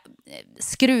jag börja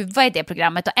skruva i det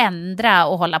programmet och ändra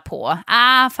och hålla på.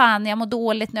 Fan, jag mår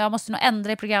dåligt nu, jag måste nog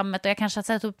ändra i programmet och jag kanske har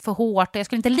satt upp för hårt och jag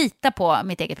skulle inte lita på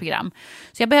mitt eget program.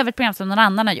 Så jag behöver ett program som någon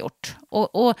annan har gjort.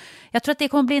 Och jag tror att det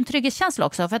kommer bli en trygghetskänsla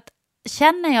också, för att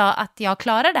känner jag att jag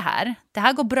klarar det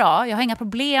här går bra, jag har inga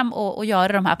problem att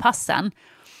göra de här passen,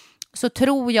 så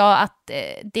tror jag att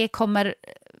det kommer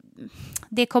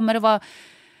att vara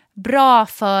bra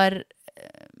för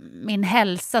min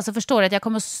hälsa. Så förstår du att jag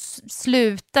kommer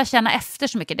sluta känna efter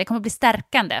så mycket. Det kommer bli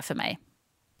stärkande för mig.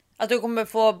 Att du kommer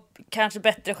få kanske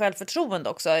bättre självförtroende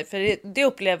också. För det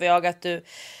upplever jag att du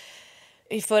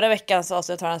i förra veckans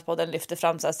avsnitt av Tränarspodden lyfte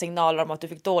fram så här signaler om att du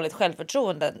fick dåligt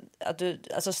självförtroende. Att du,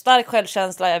 alltså stark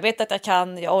självkänsla, jag vet att jag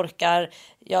kan, jag orkar,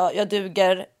 jag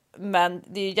duger. Men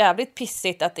det är ju jävligt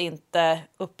pissigt att inte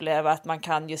uppleva att man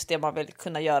kan just det man vill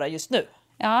kunna göra just nu.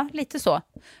 Ja, lite så.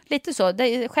 Lite så.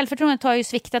 Självförtroendet har ju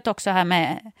sviktat också här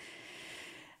med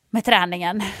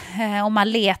träningen. Om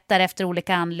man letar efter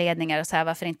olika anledningar och så här,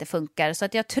 varför det inte funkar. Så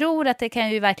att jag tror att det kan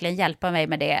ju verkligen hjälpa mig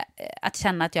med det. Att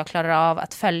känna att jag klarar av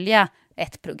att följa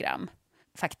ett program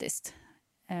faktiskt.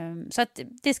 Så att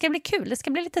det ska bli kul. Det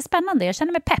ska bli lite spännande. Jag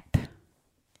känner mig pepp.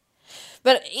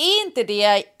 Men är inte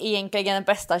det egentligen den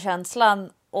bästa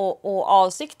känslan och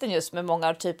avsikten just med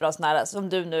många typer av sådana här, som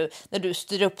du nu, när du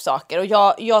styr upp saker? Och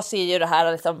jag ser ju det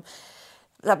här liksom,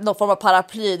 någon form av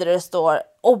paraply där det står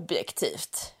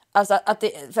objektivt. Alltså att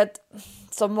det, för att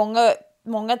så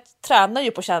många tränar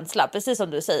ju på känsla, precis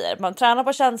som du säger. Man tränar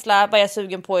på känsla, vad jag är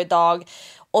sugen på idag.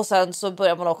 Och sen så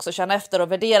börjar man också känna efter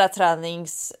och värdera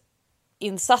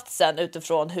träningsinsatsen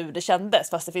utifrån hur det kändes.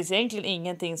 Fast det finns egentligen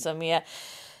ingenting som är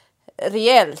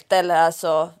reellt eller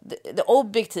alltså det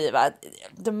objektiva.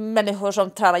 De människor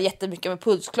som tränar jättemycket med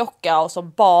pulsklocka och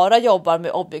som bara jobbar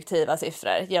med objektiva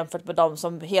siffror jämfört med de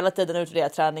som hela tiden utvärderar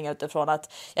träning utifrån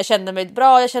att jag kände mig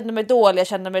bra, jag kände mig dålig, jag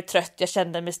kände mig trött, jag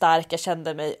kände mig stark, jag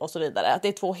kände mig och så vidare. Att det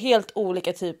är två helt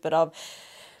olika typer av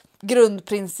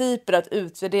grundprinciper att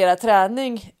utvärdera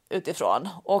träning utifrån.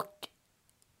 Och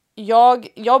jag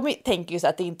tänker ju så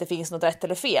att det inte finns något rätt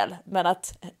eller fel, men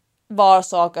att var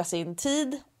sak har sin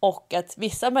tid och att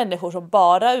vissa människor som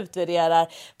bara utvärderar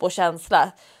på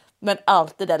känsla men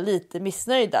alltid är lite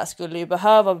missnöjda skulle ju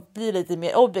behöva bli lite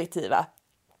mer objektiva.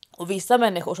 Och vissa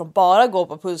människor som bara går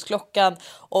på pulsklockan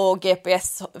och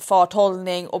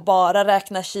GPS-farthållning och bara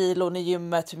räknar kilon i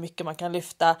gymmet, hur mycket man kan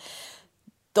lyfta,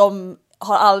 de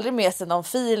har aldrig med sig någon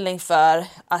feeling för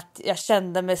att jag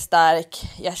kände mig stark,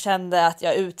 jag kände att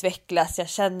jag utvecklas, jag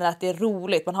känner att det är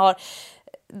roligt.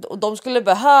 Och de skulle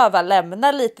behöva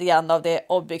lämna lite grann av det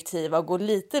objektiva och gå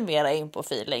lite mer in på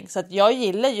feeling. Så att jag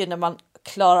gillar ju när man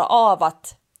klarar av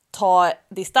att ta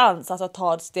distans, alltså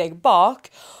ta ett steg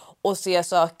bak och se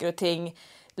saker och ting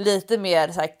lite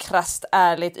mer så här krasst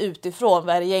ärligt utifrån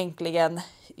vad det egentligen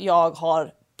jag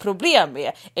har problem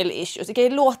med eller issues. Det kan ju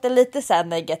låta lite så här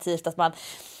negativt att man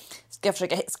ska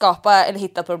försöka skapa eller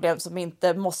hitta problem som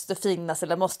inte måste finnas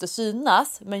eller måste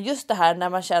synas. Men just det här när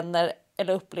man känner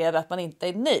eller upplever att man inte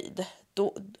är nöjd.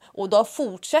 Då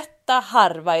fortsätta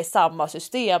harva i samma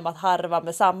system, att harva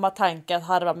med samma tankar, att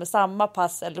harva med samma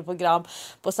pass eller program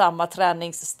på samma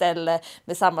träningsställe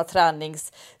med samma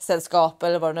träningssällskap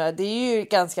eller vad det nu är. Det är ju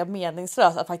ganska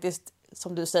meningslöst att faktiskt,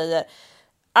 som du säger,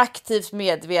 aktivt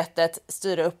medvetet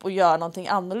styra upp och göra någonting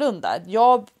annorlunda.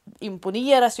 Jag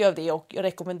imponeras ju av det och jag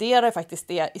rekommenderar faktiskt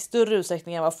det i större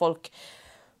utsträckning än vad folk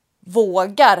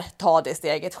vågar ta det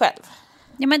steget själv.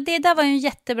 Ja, men det där var ju en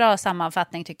jättebra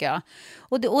sammanfattning tycker jag.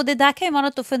 Och det där kan ju vara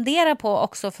något att fundera på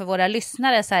också för våra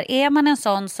lyssnare. Så här, är man en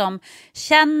sån som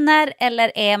känner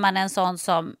eller är man en sån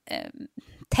som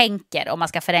tänker, om man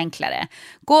ska förenkla det?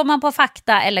 Går man på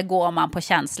fakta eller går man på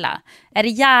känsla? Är det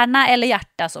hjärna eller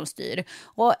hjärta som styr?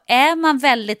 Och är man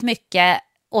väldigt mycket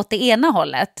åt det ena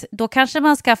hållet, då kanske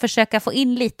man ska försöka få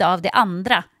in lite av det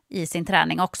andra i sin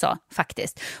träning också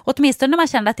faktiskt. Åtminstone när man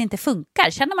känner att det inte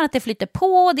funkar. Känner man att det flyter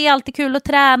på, det är alltid kul att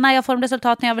träna, jag får de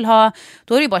resultaten jag vill ha,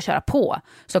 då är det ju bara att köra på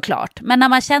såklart. Men när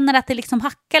man känner att det liksom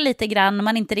hackar lite grann,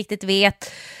 man inte riktigt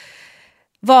vet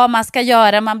vad man ska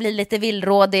göra, man blir lite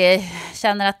villrådig,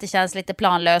 känner att det känns lite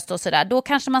planlöst och sådär, då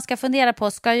kanske man ska fundera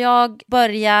på, ska jag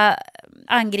börja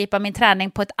angripa min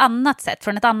träning på ett annat sätt,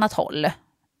 från ett annat håll?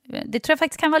 Det tror jag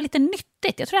faktiskt kan vara lite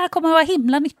nyttigt. Jag tror det här kommer att vara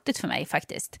himla nyttigt för mig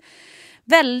faktiskt.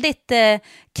 Väldigt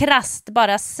krasst,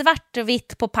 bara svart och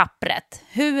vitt på pappret.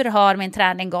 Hur har min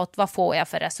träning gått? Vad får jag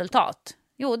för resultat?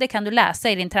 Jo, det kan du läsa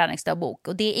i din träningsdagbok.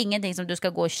 Och det är ingenting som du ska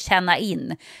gå och känna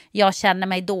in. Jag känner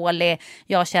mig dålig,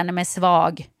 jag känner mig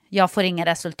svag, jag får inga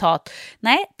resultat.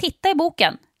 Nej, titta i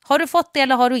boken. Har du fått det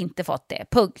eller har du inte fått det?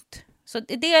 Punkt. Så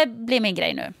det blir min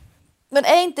grej nu. Men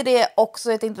är inte det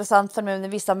också ett intressant fenomen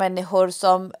med vissa människor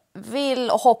som vill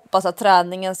och hoppas att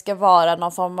träningen ska vara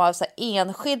någon form av så här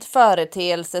enskild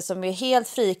företeelse som är helt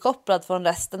frikopplad från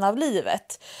resten av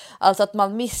livet? Alltså att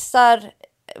man missar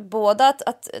både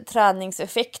att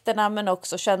träningseffekterna men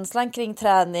också känslan kring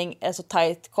träning är så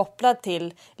tajt kopplad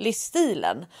till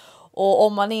livsstilen. Och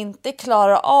om man inte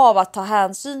klarar av att ta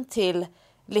hänsyn till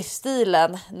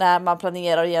livsstilen när man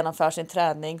planerar och genomför sin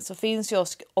träning, så finns ju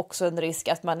också en risk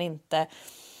att man inte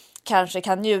kanske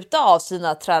kan njuta av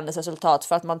sina träningsresultat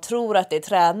för att man tror att det är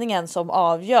träningen som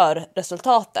avgör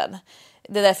resultaten.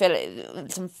 Det är därför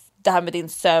liksom, det här med din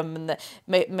sömn,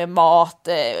 med mat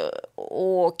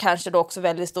och kanske då också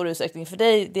väldigt stor utsträckning för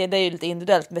dig, det är ju lite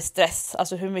individuellt med stress.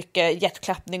 Alltså hur mycket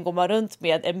hjärtklappning går man runt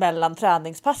med mellan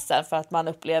träningspassen för att man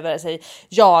upplever sig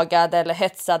jagad eller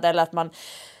hetsad eller att man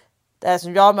det här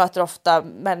som jag möter ofta,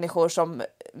 människor som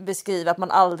beskriver att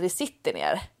man aldrig sitter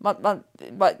ner.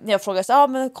 När jag frågar så,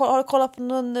 men har du kollat på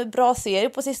någon bra serie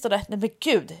på sistone? Nej men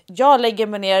gud, jag lägger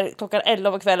mig ner klockan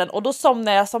 11 på kvällen och då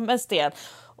somnar jag som en sten.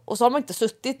 Och så har man inte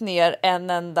suttit ner en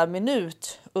enda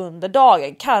minut under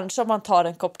dagen. Kanske om man tar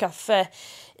en kopp kaffe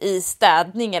i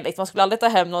städningen. Man skulle aldrig ta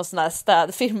hem någon sån här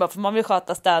städfirma för man vill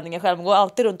sköta städningen själv. Man går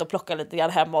alltid runt och plockar lite grann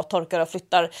hemma och torkar och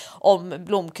flyttar om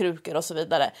blomkrukor och så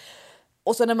vidare.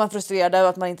 Och så är man frustrerad över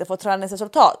att man inte får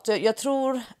träningsresultat. Så jag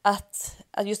tror att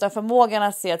just den förmågan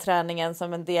att se träningen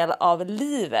som en del av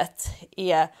livet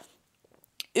är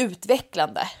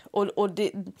utvecklande. Och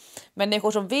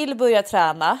människor som vill börja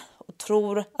träna och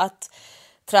tror att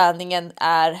träningen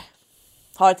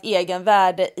har ett egen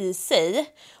värde i sig,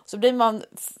 så blir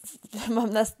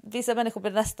vissa människor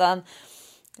blir nästan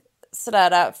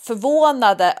sådär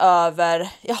förvånade över,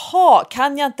 jaha,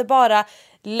 kan jag inte bara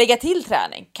lägga till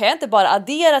träning? Kan jag inte bara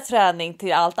addera träning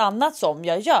till allt annat som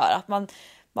jag gör? Att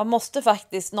man måste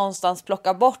faktiskt någonstans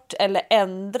plocka bort eller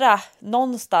ändra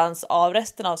någonstans av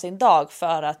resten av sin dag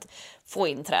för att få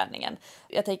in träningen.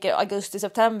 Jag tänker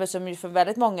augusti-september som ju för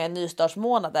väldigt många är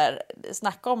nystartsmånader.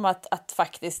 Snacka om att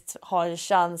faktiskt ha en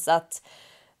chans att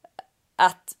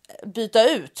byta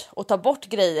ut och ta bort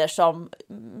grejer som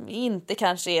inte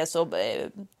kanske är så,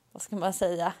 vad ska man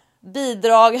säga,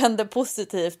 bidragande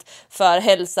positivt för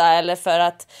hälsa eller för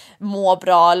att må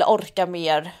bra eller orka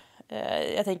mer.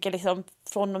 Jag tänker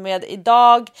från och med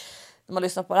idag, när man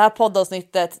lyssnar på det här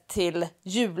poddavsnittet, till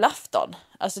julafton.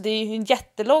 Alltså det är ju en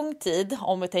jättelång tid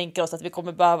om vi tänker oss att vi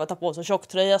kommer behöva ta på oss en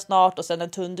tjocktröja snart och sen en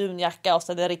tunn dunjacka och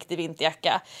sen en riktig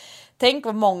vinterjacka. Tänk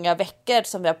vad många veckor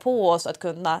som vi har på oss att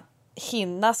kunna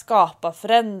hinna skapa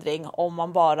förändring om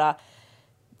man bara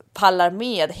pallar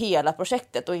med hela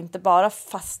projektet och inte bara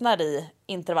fastnar i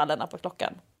intervallerna på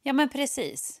klockan. Ja men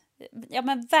precis. Ja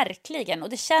men verkligen. Och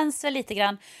det känns väl lite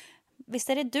grann, visst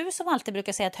är det du som alltid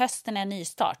brukar säga att hösten är en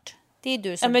nystart? Det är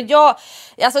du som... Ja,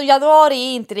 men januari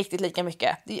är inte riktigt lika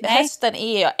mycket. Nej.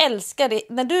 Hösten jag älskar det.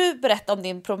 När du berättade om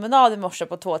din promenad i morse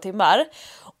på 2 timmar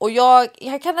och jag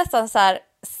kan nästan så här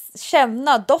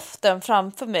känna doften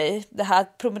framför mig. Det här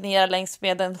promenera längs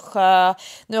med en sjö.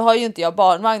 Nu har ju inte jag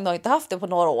barnvagn, har inte haft det på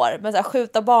några år. Men så här,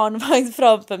 skjuta barnvagn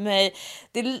framför mig.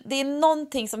 Det är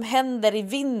någonting som händer i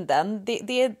vinden.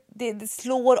 Det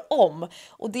slår om.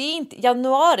 Och det är inte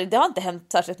januari. Det har inte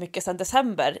hänt särskilt mycket sedan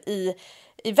december i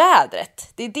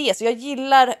vädret. Det är det. Så jag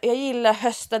gillar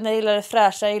hösten, jag gillar det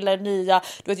fräscha, jag gillar det nya.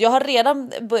 Du vet, jag har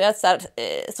redan börjat så här,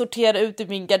 sortera ut i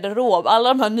min garderob alla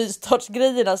de här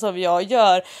nystartsgrejerna som jag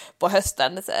gör på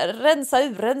hösten. Så här,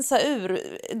 rensa ur,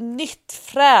 nytt,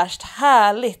 fräscht,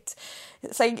 härligt.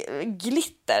 Så här,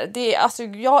 glitter.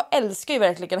 Jag älskar ju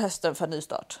verkligen hösten för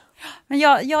nystart. Men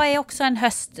jag är också en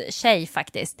hösttjej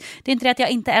faktiskt. Det är inte det att jag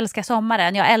inte älskar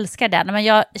sommaren, jag älskar den. Men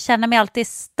jag känner mig alltid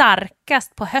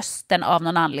starkast på hösten av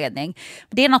någon anledning.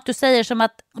 Det är något du säger som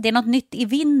att det är något nytt i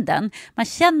vinden. Man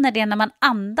känner det när man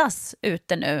andas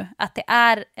ute nu. Att det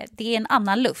är en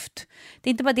annan luft. Det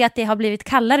är inte bara det att det har blivit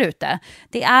kallare ute.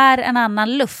 Det är en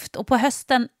annan luft. Och på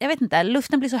hösten, jag vet inte,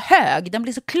 luften blir så hög. Den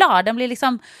blir så klar, den blir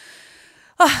liksom...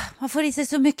 man får i sig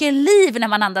så mycket liv när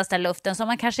man andas den luften som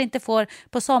man kanske inte får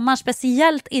på sommaren,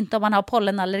 speciellt inte om man har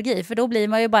pollenallergi, för då blir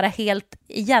man ju bara helt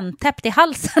igentäppt i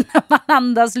halsen när man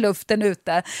andas luften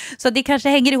ute. Så det kanske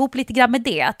hänger ihop lite grann med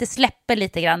det, att det släpper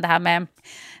lite grann det här med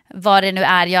vad det nu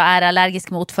är jag är allergisk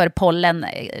mot för pollen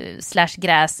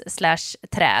 /gräs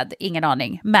 /träd, ingen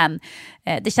aning. Men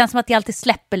det känns som att det alltid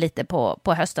släpper lite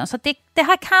på hösten, så att det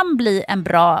här kan bli en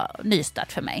bra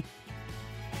nystart för mig.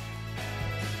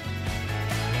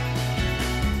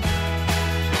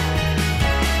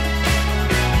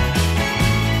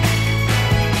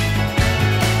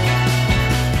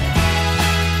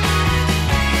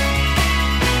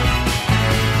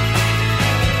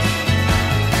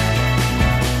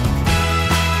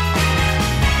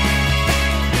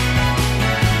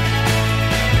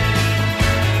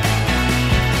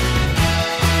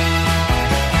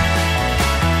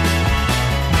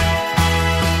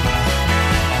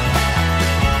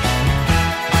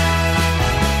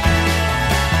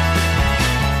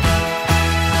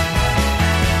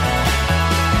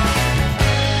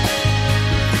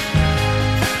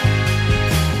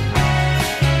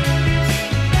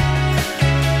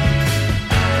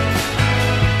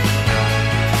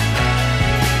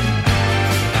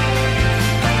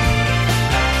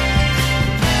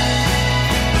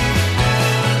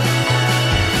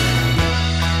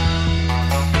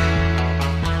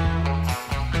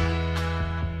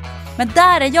 Men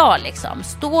där är jag liksom,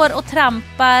 står och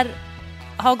trampar,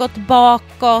 har gått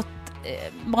bakåt,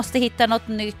 måste hitta något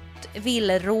nytt,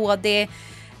 villrådig.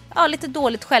 lite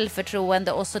dåligt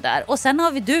självförtroende och sådär. Och sen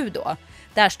har vi du då.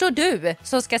 Där står du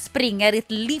som ska springa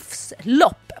ditt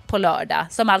livslopp på lördag.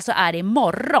 Som alltså är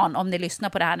imorgon om ni lyssnar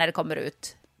på det här när det kommer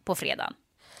ut på fredagen.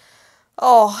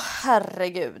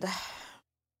 Herregud.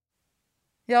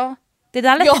 Ja, det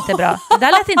där lät inte bra. Det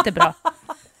där lät inte bra.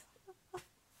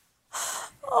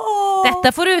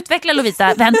 Detta får du utveckla,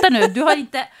 Lovisa. Vänta nu, du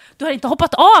har inte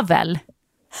hoppat av väl?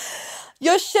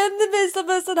 Jag känner mig som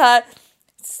en sån här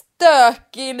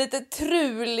stökig, lite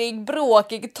trulig,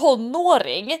 bråkig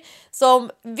tonåring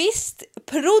som visst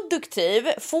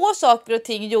produktiv, får saker och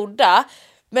ting gjorda,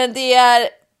 men det är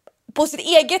på sitt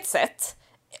eget sätt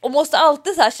och måste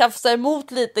alltid så här tjafsa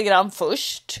emot lite grann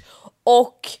först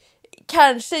och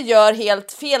kanske gör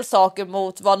helt fel saker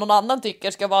mot vad någon annan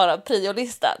tycker ska vara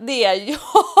priolista. Det är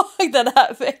jag den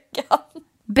här veckan.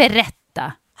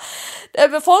 Berätta.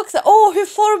 Men folk säger, hur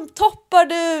formtoppar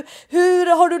du? Hur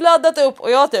har du laddat upp?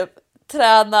 Och jag typ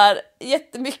tränar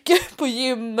jättemycket på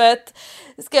gymmet.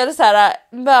 Ska så här,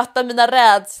 möta mina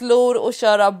rädslor och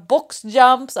köra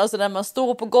boxjumps. Alltså när man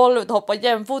står på golvet och hoppar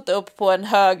jämfota upp på en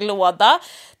hög låda.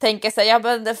 Tänker så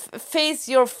här,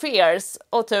 face your fears.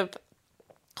 Och typ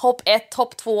hopp 1,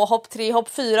 hopp 2, hopp 3, hopp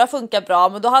 4 funkar bra.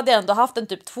 Men då hade jag ändå haft en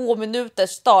typ 2 minuters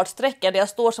startsträcka där jag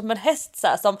står som en häst så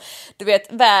här, som du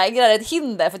vet vägrar ett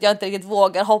hinder för att jag inte riktigt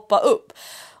vågar hoppa upp.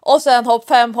 Och sen hopp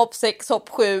 5, hopp 6, hopp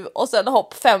 7 och sen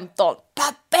hopp 15.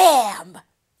 Bam!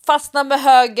 Fastnar med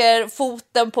höger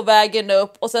foten på vägen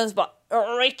upp och sen så bara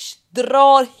Rich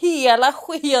drar hela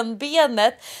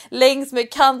skenbenet längs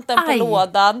med kanten på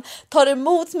lådan. Tar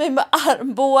emot mig med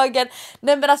armbågen.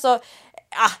 Nej men alltså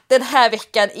den här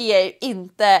veckan är ju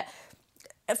inte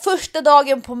första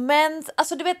dagen på mens.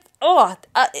 Alltså du vet,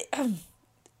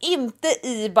 inte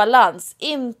i balans.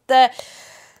 Inte.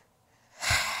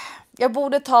 Jag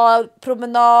borde ta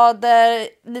promenader,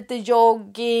 lite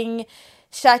jogging,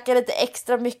 käka lite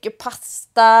extra mycket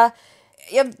pasta.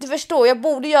 Du förstår, jag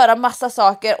borde göra massa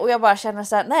saker och jag bara känner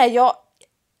så här, nej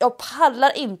jag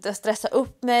pallar inte stressa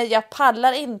upp mig. Jag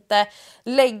pallar inte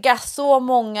lägga så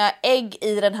många ägg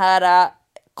i den här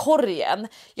korgen.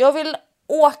 Jag vill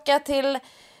åka till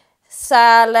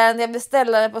Sälen, jag vill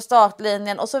ställa mig på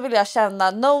startlinjen och så vill jag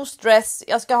känna no stress.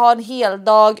 Jag ska ha en hel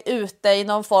dag ute i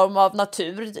någon form av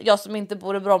natur, jag som inte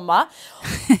bor i Bromma.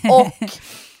 Och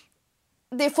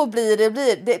det får bli det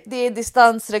blir. Det är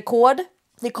distansrekord.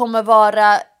 Det kommer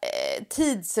vara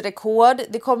tidsrekord.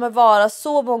 Det kommer vara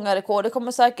så många rekord. Det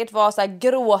kommer säkert vara så här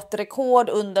gråtrekord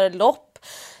under lopp.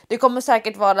 Det kommer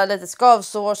säkert vara lite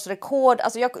skavsårsrekord.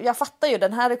 Alltså jag fattar ju,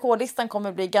 den här rekordlistan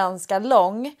kommer bli ganska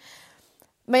lång.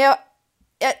 Men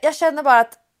jag känner bara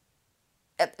att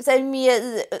jag är med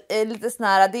i lite sån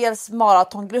här, dels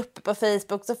maratongrupper på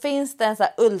Facebook, så finns det en så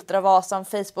här Ultravasan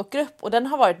Facebookgrupp och den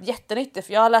har varit jättenyttig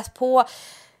för jag har läst på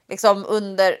liksom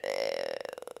under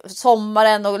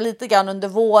sommaren och lite grann under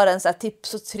våren så här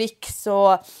tips och tricks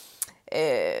och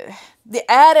det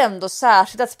är ändå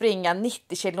särskilt att springa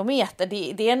 90 kilometer.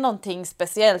 Det är någonting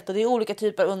speciellt och det är olika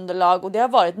typer av underlag och det har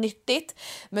varit nyttigt.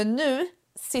 Men nu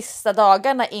sista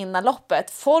dagarna innan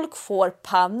loppet, folk får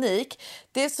panik.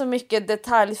 Det är så mycket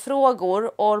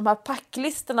detaljfrågor och de här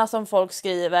packlistorna som folk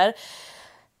skriver.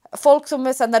 Folk som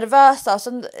är så nervösa och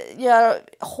så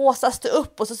håsas det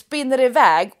upp och så spinner det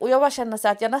iväg. Och jag bara känner så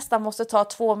att jag nästan måste ta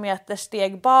 2 meter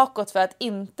steg bakåt för att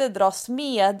inte dras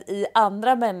med i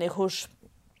andra människors,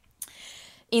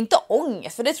 inte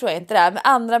ångest, för det tror jag inte det är, men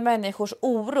andra människors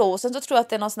oro. Sen så tror jag att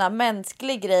det är någon sån här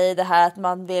mänsklig grej det här att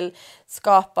man vill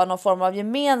skapa någon form av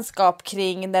gemenskap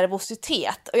kring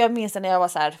nervositet. Och jag minns när jag var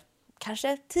så här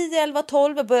kanske 10, 11,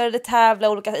 12 och började tävla i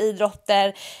olika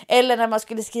idrotter. Eller när man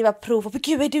skulle skriva prov och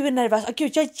gud, är du nervös?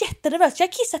 Gud, jag är jättenervös.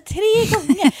 Jag kissar 3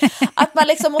 gånger. Att man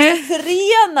liksom måste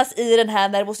förenas i den här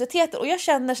nervositeten. Och jag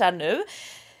känner så här nu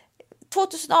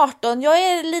 2018, jag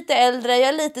är lite äldre, jag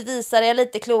är lite visare, jag är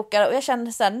lite klokare och jag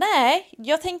känner så här, nej,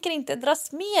 jag tänker inte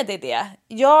dras med i det.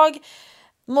 Jag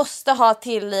måste ha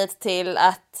tillit till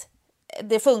att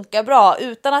det funkar bra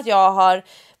utan att jag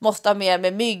måste ha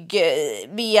med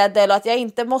myggmedel och att jag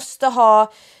inte måste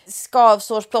ha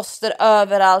skavsårsplåster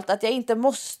överallt, att jag inte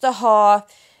måste ha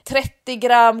 30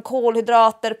 gram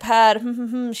kolhydrater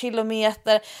per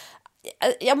kilometer.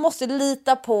 Jag måste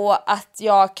lita på att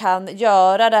jag kan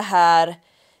göra det här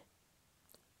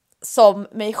som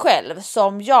mig själv,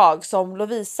 som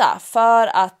Lovisa, för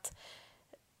att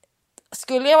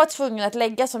skulle jag vara tvungen att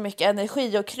lägga så mycket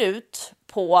energi och krut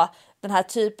på den här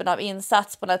typen av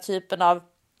insats, på den här typen av,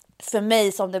 för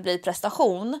mig som det blir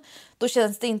prestation, då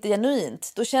känns det inte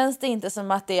genuint. Då känns det inte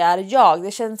som att det är jag.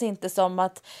 Det känns inte som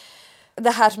att det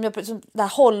här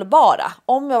hållbara.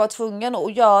 Om jag var tvungen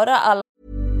att göra alla.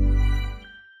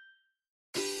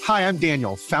 Hi, I'm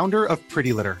Daniel, founder of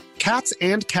Pretty Litter. Cats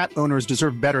and cat owners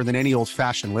deserve better than any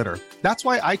old-fashioned litter. That's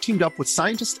why I teamed up with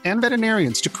scientists and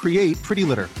veterinarians to create Pretty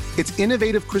Litter. Its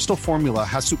innovative crystal formula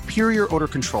has superior odor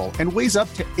control and weighs up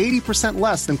to 80%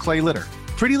 less than clay litter.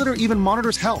 Pretty Litter even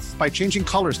monitors health by changing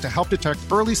colors to help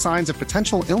detect early signs of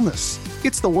potential illness.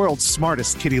 It's the world's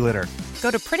smartest kitty litter.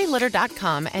 Go to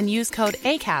prettylitter.com and use code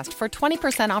ACAST for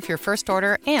 20% off your first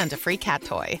order and a free cat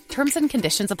toy. Terms and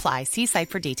conditions apply. See site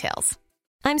for details.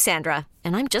 I'm Sandra,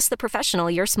 and I'm just the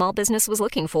professional your small business was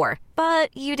looking for.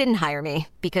 But you didn't hire me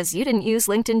because you didn't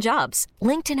use LinkedIn Jobs.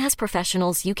 LinkedIn has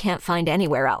professionals you can't find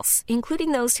anywhere else,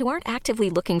 including those who aren't actively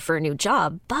looking for a new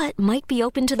job, but might be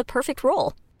open to the perfect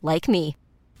role, like me.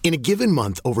 In a given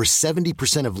month, over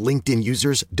 70% of LinkedIn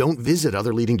users don't visit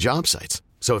other leading job sites.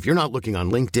 So if you're not looking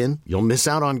on LinkedIn, you'll miss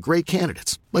out on great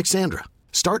candidates like Sandra.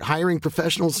 Start hiring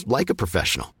professionals like a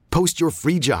professional. Post your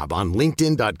free job on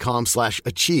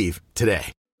linkedin.com/achieve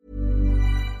today.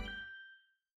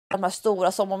 De här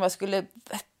stora, som om jag skulle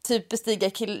typ bestiga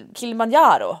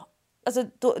Kilimanjaro. Alltså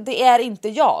det är inte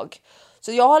jag.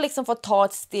 Så jag har liksom fått ta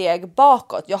ett steg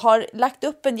bakåt. Jag har lagt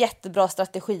upp en jättebra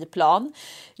strategiplan.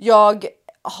 Jag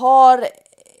har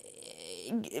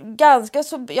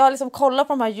jag har liksom kollat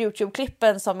på de här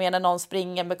YouTube-klippen som är när någon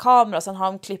springer med kamera och sen har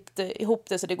de klippt ihop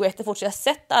det så det går jättefort. Så jag har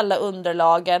sett alla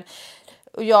underlagen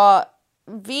och jag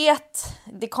vet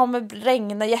det kommer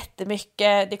regna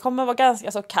jättemycket. Det kommer vara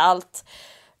ganska så kallt.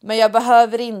 Men jag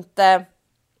behöver inte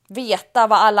veta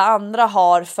vad alla andra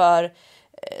har för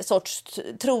sorts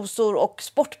trosor och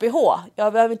sport-BH.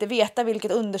 Jag behöver inte veta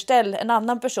vilket underställ en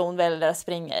annan person väljer att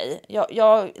springa i.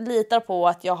 Jag litar på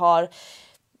att jag har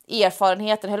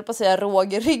erfarenheten, jag höll på att säga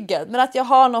råg i ryggen, men att jag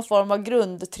har någon form av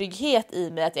grundtrygghet i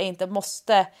mig, att jag inte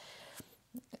måste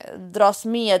dras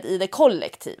med i det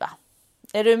kollektiva.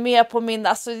 Är du med på min,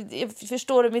 alltså,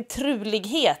 förstår du min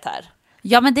trulighet här?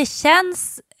 Ja, men det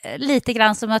känns lite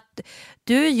grann som att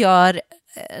du gör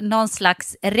någon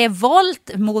slags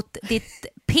revolt mot ditt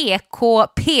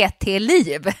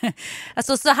PK-PT-liv.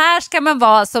 Alltså så här ska man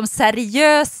vara som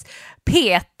seriös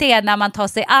PT när man tar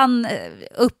sig an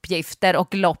uppgifter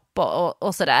och lopp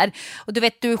och sådär. Och du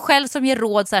vet, du själv som ger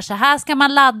råd så här ska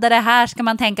man ladda det, här ska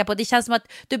man tänka på. Det känns som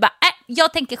att du bara,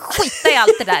 jag tänker skita i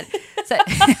allt det där. Så,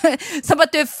 som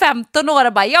att du är 15 år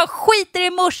och bara, jag skiter i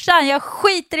morsan, jag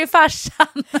skiter i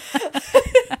farsan.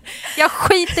 Jag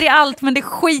skiter i allt, men det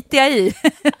skiter jag i.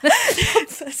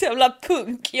 Så jävla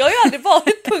punk. Jag har ju aldrig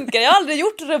varit punkare, jag har aldrig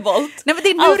gjort revolt. Nej, men det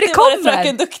är nu det kommer.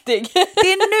 Fröken Duktig.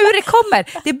 Det är nu det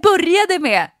kommer. Det började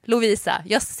med, Lovisa,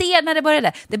 jag ser när det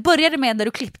började. Det började med när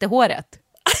du klippte håret.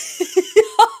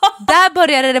 Där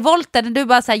började revolten och du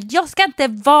bara såhär, jag ska inte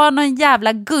vara någon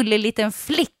jävla gullig liten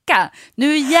flicka.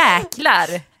 Nu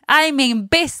jäklar, I mean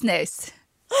business.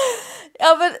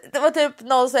 Ja, men det var typ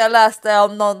någon som jag läste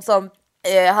om någon som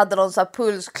hade någon sån här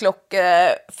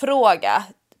pulsklockfråga.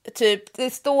 Typ,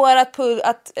 det står att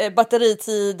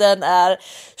batteritiden är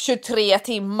 23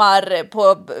 timmar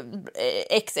på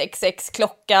XXX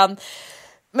klockan.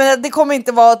 Men det kommer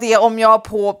inte vara det om jag har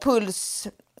på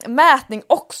pulsmätning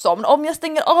också. Men om jag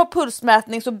stänger av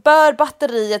pulsmätning så bör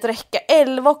batteriet räcka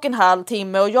 11,5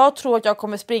 timme. Och jag tror att jag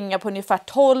kommer springa på ungefär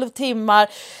 12 timmar.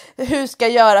 Hur ska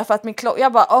jag göra för att min klocka...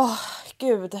 Jag bara,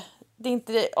 gud. Det är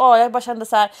inte... jag bara kände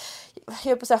så här...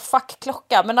 Jag på säga fuck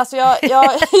klocka, men alltså jag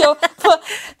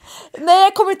nej,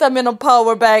 jag kommer inte med någon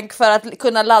powerbank för att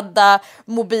kunna ladda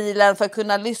mobilen, för att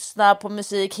kunna lyssna på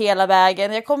musik hela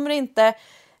vägen. Jag kommer inte,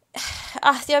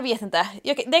 jag vet inte.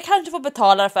 Det kanske får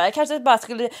betala för. Jag kanske bara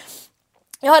skulle.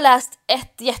 Jag har läst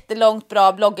ett jättelångt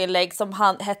bra blogginlägg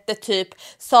som hette typ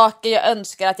saker jag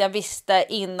önskar att jag visste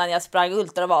innan jag sprang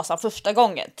Ultravasan första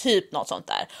gången. Typ något sånt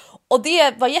där. Och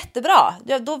det var jättebra.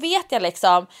 Då vet jag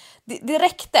liksom. Det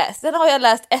räckte. Sen har jag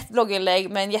läst ett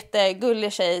blogginlägg med en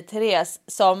jättegullig tjej, Therese,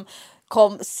 som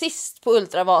kom sist på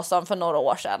Ultravasan för några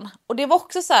år sedan. Och det var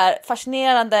också så här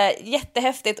fascinerande,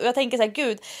 jättehäftigt. Och jag tänker så här,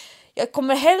 gud, jag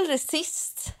kommer hellre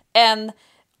sist än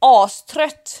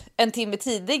astrött en timme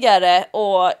tidigare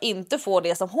och inte få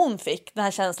det som hon fick. Den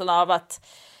här känslan av att,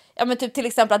 ja men typ till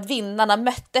exempel att vinnarna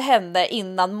mötte henne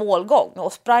innan målgång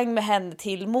och sprang med henne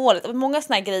till målet. Och många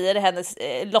såna här grejer i hennes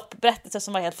loppberättelser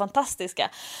som var helt fantastiska.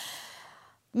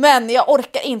 Men jag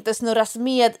orkar inte snurras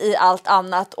med i allt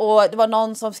annat. Och det var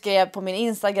någon som skrev på min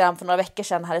Instagram för några veckor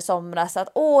sedan här i somras att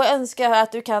jag önskar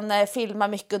att du kan filma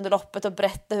mycket under loppet och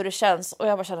berätta hur det känns. Och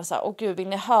jag bara kände så här, gud, vill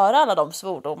ni höra alla de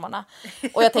svordomarna?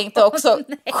 Och jag tänkte också,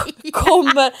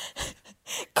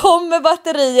 kommer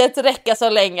batteriet räcka så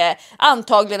länge?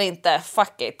 Antagligen inte,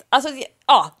 fuck it. Alltså,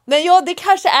 ja, men det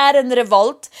kanske är en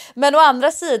revolt. Men å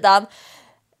andra sidan,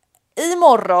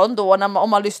 imorgon då, om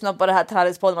man lyssnar på det här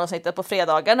träningspodden-avsnittet på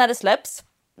fredagar när det släpps.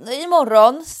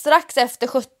 Imorgon, strax efter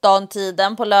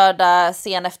 17-tiden på lördag,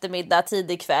 sen eftermiddag,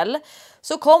 tidig kväll,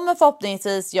 så kommer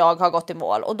förhoppningsvis jag ha gått i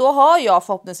mål. Och då har jag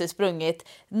förhoppningsvis sprungit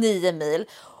 9 mil.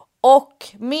 Och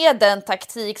med den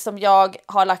taktik som jag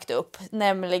har lagt upp,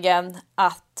 nämligen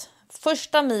att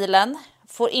första milen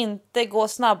får inte gå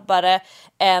snabbare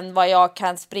än vad jag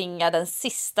kan springa den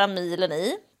sista milen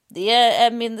i. Det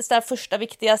är min första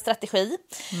viktiga strategi.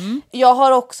 Jag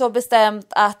har också bestämt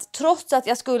att trots att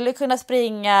jag skulle kunna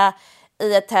springa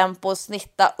i ett tempo och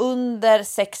snitta under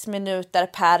 6 minuter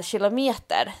per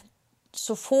kilometer,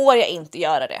 så får jag inte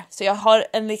göra det. Så jag har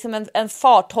en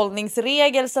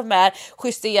farthållningsregel som är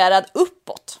justerad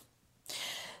uppåt.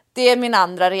 Det är min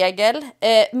andra regel.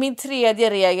 Min tredje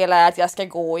regel är att jag ska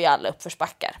gå i alla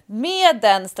uppförsbackar. Med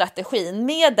den strategin,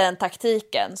 med den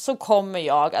taktiken, så kommer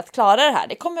jag att klara det här.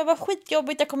 Det kommer vara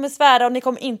skitjobbigt, jag kommer svära och ni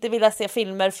kommer inte vilja se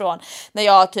filmer från när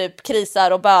jag typ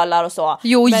krisar och bölar och så.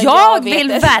 Jo, men jag vill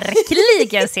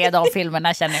verkligen se de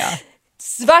filmerna, känner jag.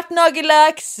 Svart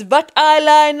nagellack, svart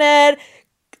eyeliner,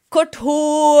 kort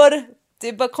hår.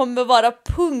 Det bara kommer vara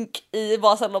punk i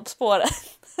Vasaloppsspåret.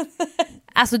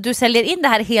 Alltså du säljer in det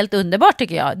här helt underbart,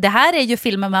 tycker jag. Det här är ju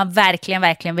filmer man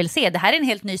verkligen vill se. Det här är en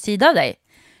helt ny sida av dig.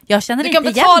 Jag känner inte igen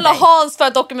dig. Du kan betala Hans för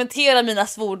att dokumentera mina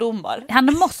svordomar. Han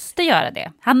måste göra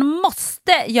det. Han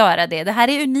måste göra det. Det här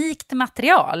är unikt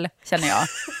material, känner jag.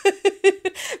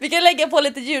 Vi kan lägga på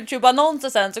lite YouTube-annonser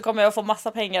sen, så kommer jag få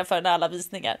massa pengar för alla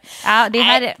visningar. Ja, det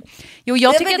här är... Jo,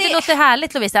 jag tycker att det låter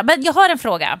härligt, Lovisa. Men jag har en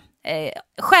fråga.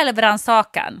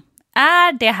 Självrannsakan.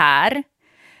 Är det här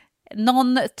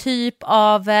någon typ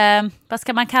av, vad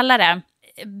ska man kalla det?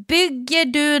 Bygger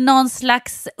du någon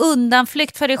slags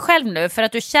undanflykt för dig själv nu för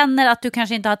att du känner att du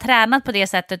kanske inte har tränat på det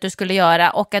sättet du skulle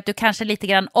göra, och att du kanske lite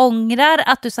grann ångrar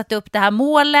att du satte upp det här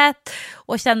målet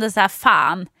och kände så här,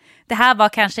 fan, det här var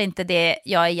kanske inte det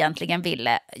jag egentligen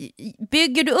ville.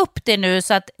 Bygger du upp det nu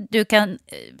så att du kan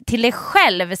till dig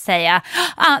själv säga,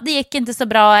 det gick inte så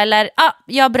bra, eller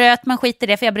jag bröt, men skit i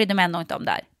det för jag brydde mig ändå inte om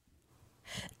det här?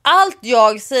 Allt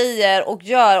jag säger och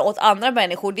gör åt andra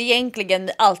människor, det är egentligen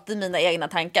alltid mina egna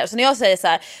tankar. Så när jag säger så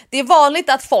här, det är vanligt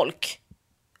att folk,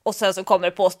 och sen så kommer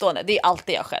det påstående, det är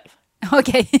alltid jag själv.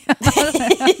 Okej.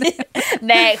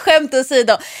 Nej, skämt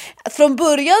åsido. Från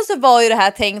början så var ju det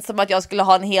här tänkt som att jag skulle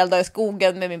ha en hel dag i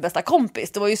skogen med min bästa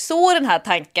kompis. Det var ju så den här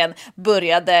tanken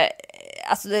började.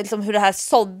 Alltså det är liksom hur det här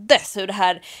såddes, hur det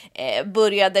här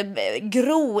började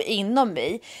gro inom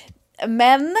mig.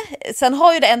 Men sen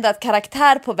har ju det ändrat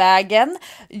karaktär på vägen.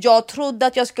 Jag trodde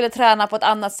att jag skulle träna på ett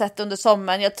annat sätt under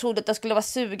sommaren. Jag trodde att jag skulle vara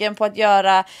sugen på att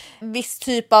göra viss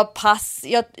typ av pass.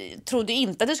 Jag trodde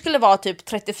inte att det skulle vara typ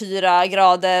 34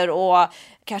 grader och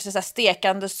kanske så här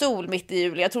stekande sol mitt i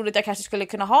juli. Jag trodde att jag kanske skulle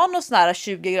kunna ha någon sån här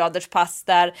 20 graders pass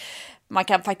där man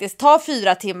kan faktiskt ta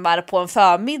 4 timmar på en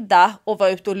förmiddag och vara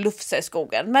ute och lufsa i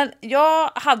skogen. Men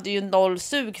jag hade ju noll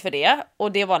sug för det,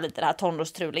 och det var lite det här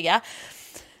tonårstruliga.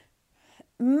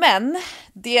 Men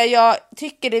det jag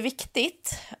tycker är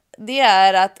viktigt, det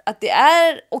är att det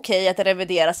är okej att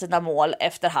revidera sina mål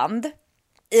efterhand.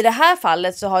 I det här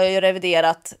fallet så har jag ju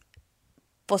reviderat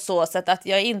på så sätt att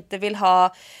jag inte vill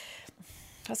ha,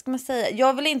 vad ska man säga,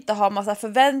 jag vill inte ha massa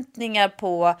förväntningar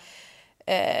på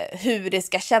hur det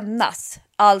ska kännas.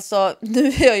 Alltså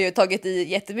nu har jag ju tagit i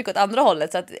jättemycket åt andra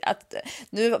hållet, så att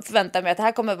nu förväntar jag mig att det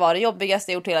här kommer vara det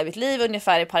jobbigaste jag gjort hela mitt liv,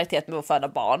 ungefär i paritet med att föda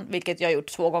barn, vilket jag har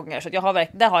gjort 2 gånger, så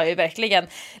att där har jag ju verkligen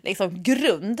liksom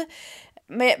grund.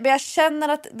 Men jag känner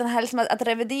att den här liksom, att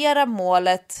revidera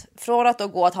målet från att då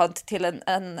gå till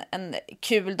en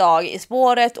kul dag i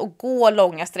spåret och gå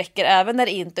långa sträckor även när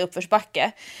det inte är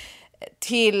uppförsbacke,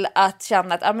 till att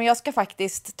känna att men jag ska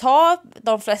faktiskt ta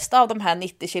de flesta av de här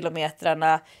 90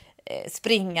 kilometrarna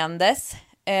springandes.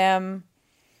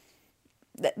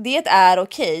 Det är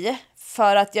okej,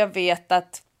 för att jag vet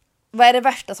att vad är det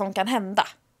värsta som kan hända?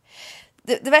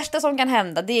 Det värsta som kan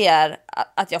hända, det är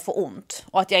att jag får ont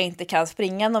och att jag inte kan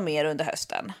springa något mer under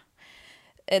hösten.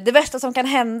 Det värsta som kan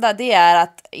hända, det är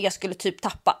att jag skulle typ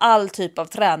tappa all typ av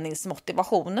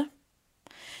träningsmotivation.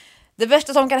 Det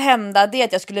värsta som kan hända, det är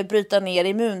att jag skulle bryta ner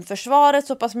immunförsvaret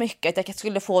så pass mycket att jag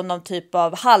skulle få någon typ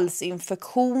av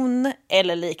halsinfektion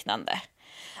eller liknande.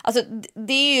 Alltså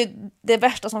det är ju det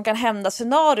värsta som kan hända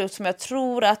scenariot som jag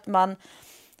tror att man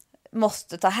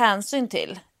måste ta hänsyn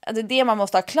till. det är det man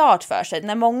måste ha klart för sig.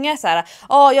 När många är så här,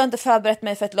 jag har inte förberett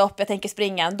mig för ett lopp, jag tänker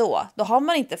springa ändå. Då har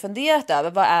man inte funderat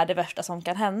över vad är det värsta som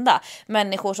kan hända.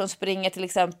 Människor som springer till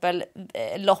exempel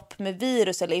lopp med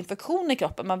virus eller infektion i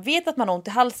kroppen. Man vet att man har ont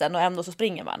i halsen och ändå så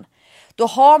springer man. Då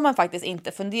har man faktiskt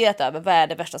inte funderat över vad är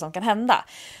det värsta som kan hända.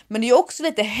 Men det är också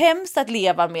lite hemskt att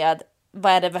leva med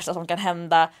vad är det värsta som kan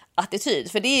hända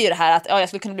attityd. För det är ju det här att jag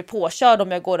skulle kunna bli påkörd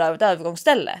om jag går över ett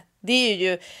övergångsställe. Det är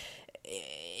ju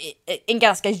en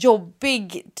ganska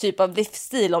jobbig typ av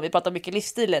livsstil, om vi pratar mycket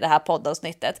livsstil i det här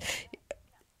poddavsnittet.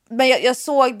 Men jag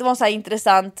såg, det var en så här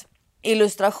intressant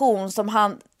illustration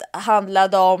som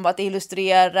handlade om att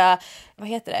illustrera,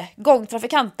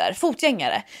 gångtrafikanter,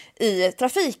 fotgängare i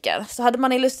trafiken. Så hade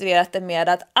man illustrerat det med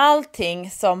att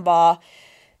allting som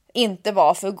inte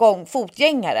var för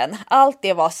fotgängaren, allt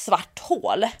det var svart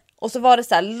hål. Och så var det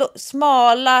så här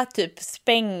smala typ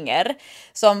spänger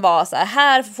som var så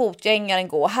här får fotgängaren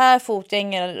gå, här får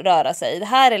fotgängaren röra sig. Det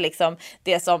här är liksom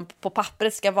det som på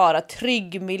pappret ska vara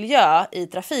trygg miljö i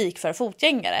trafik för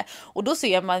fotgängare. Och då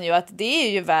ser man ju att det är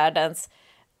ju världens,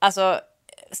 alltså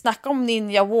snacka om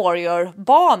Ninja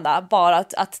Warrior-bana, bara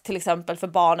att till exempel för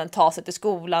barnen ta sig till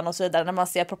skolan och så vidare, när man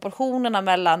ser proportionerna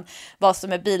mellan vad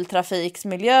som är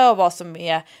biltrafiksmiljö och vad som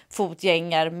är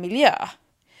fotgängarmiljö.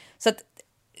 Så att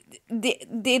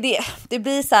det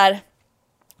blir så här,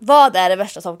 vad är det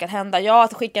värsta som kan hända? Ja,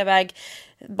 att skicka iväg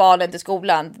barnen till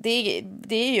skolan, det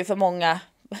är ju för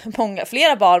många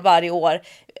flera barn varje år,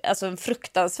 alltså en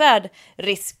fruktansvärd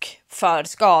risk för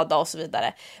skada och så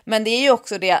vidare. Men det är ju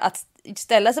också det att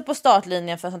ställa sig på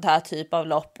startlinjen för en sån här typ av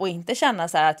lopp och inte känna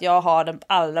så här att jag har den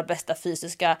allra bästa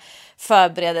fysiska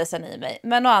förberedelsen i mig.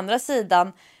 Men å andra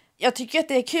sidan, jag tycker att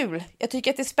det är kul. Jag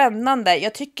tycker att det är spännande.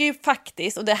 Jag tycker ju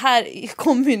faktiskt, och det här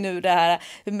kommer ju nu det här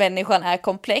hur människan är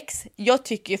komplex. Jag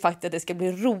tycker ju faktiskt att det ska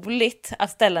bli roligt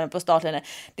att ställa mig på startlinjen.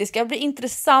 Det ska bli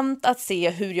intressant att se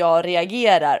hur jag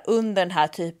reagerar under den här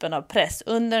typen av press.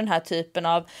 Under den här typen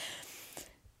av...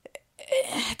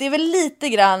 Det är väl lite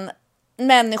grann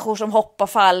människor som hoppar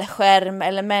fallskärm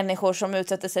eller människor som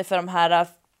utsätter sig för de här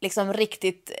liksom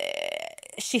riktigt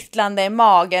kittlande i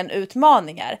magen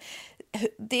utmaningar.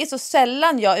 Det är så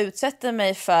sällan jag utsätter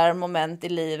mig för moment i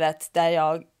livet där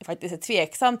jag faktiskt är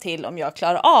tveksam till om jag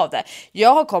klarar av det.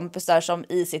 Jag har kompisar som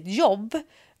i sitt jobb,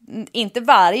 inte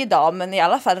varje dag men i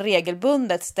alla fall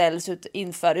regelbundet, ställs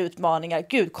inför utmaningar.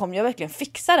 Gud, kommer jag verkligen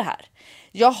fixa det här?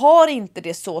 Jag har inte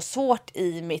det så svårt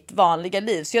i mitt vanliga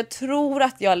liv, så jag tror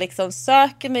att jag liksom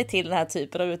söker mig till den här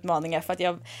typen av utmaningar för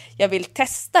att jag vill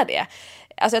testa det.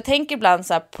 Alltså jag tänker ibland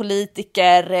så här,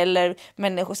 politiker eller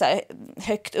människor så här,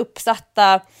 högt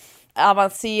uppsatta,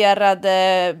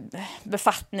 avancerade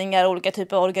befattningar, olika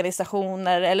typer av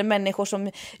organisationer eller människor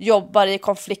som jobbar i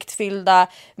konfliktfyllda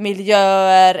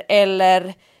miljöer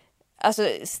eller alltså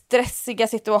stressiga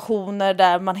situationer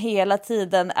där man hela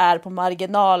tiden är på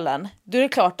marginalen. Då är det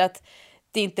klart att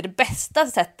det inte är det bästa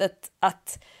sättet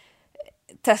att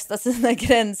testa sina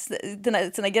gränser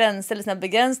eller sina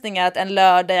begränsningar att en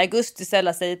lördag i augusti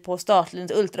ställa sig på startlinjen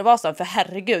till Ultravasan. För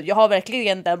herregud, jag har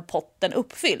verkligen den potten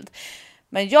uppfylld.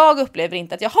 Men jag upplever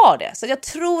inte att jag har det. Så jag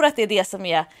tror att det är det som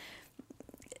är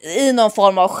i någon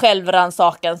form av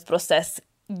självrannsakans-process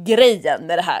grejen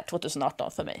med det här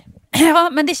 2018 för mig. Ja,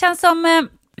 men det känns som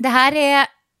det här är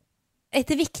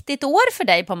ett viktigt år för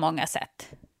dig på många sätt.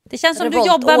 Det känns som du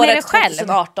jobbar med dig själv.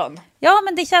 2018. Ja,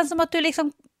 men det känns som att du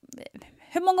liksom...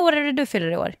 Hur många år är det du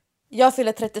fyller i år? Jag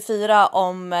fyller 34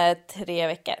 om 3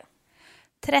 veckor.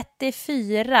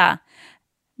 34.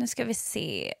 Nu ska vi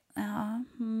se.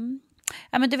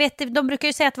 Ja, men du vet, de brukar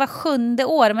ju säga att det var 7:e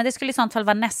år, men det skulle i sånt fall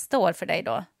vara nästa år för dig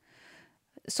då.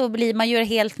 Så blir man ju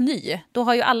helt ny. Då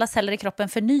har ju alla celler i kroppen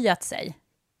förnyat sig.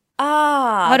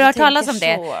 Har du hört talas om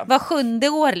det? Var 7:e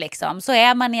år liksom, så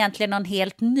är man egentligen någon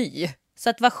helt ny. Så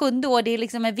att var 7:e år, det är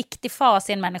liksom en viktig fas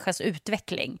i en människas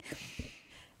utveckling.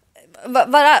 Vad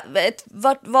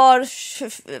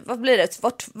blir det?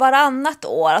 Varannat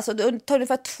år, alltså det tar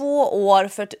ungefär 2 år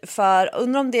för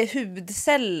undrar om det är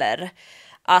hudceller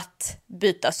att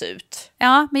bytas ut.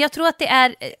 Ja, men jag tror att det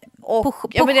är på 7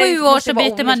 år så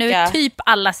byter man ut typ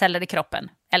alla celler i kroppen.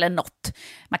 Eller något.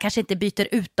 Man kanske inte byter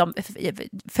ut dem.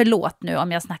 Förlåt nu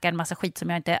om jag snackar en massa skit som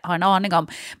jag inte har en aning om.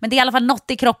 Men det är i alla fall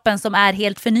något i kroppen som är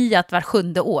helt förnyat var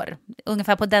 7:e år.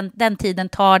 Ungefär på den tiden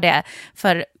tar det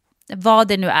för vad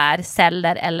det nu är,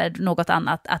 celler eller något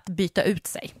annat, att byta ut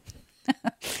sig.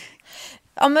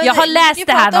 Ja, men jag har läst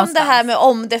det här någonstans. Om det här med att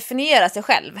omdefiniera sig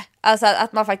själv. Alltså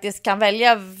att man faktiskt kan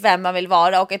välja vem man vill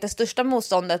vara, och att det största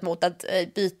motståndet mot att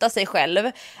byta sig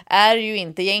själv är ju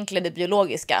inte egentligen det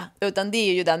biologiska, utan det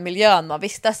är ju den miljön man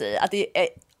vistas i. Att det är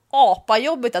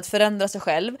apajobbigt att förändra sig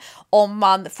själv om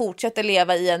man fortsätter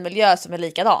leva i en miljö som är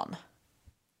likadan.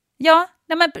 Ja,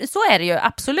 nej men så är det ju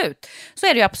absolut. Så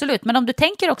är det ju absolut. Men om du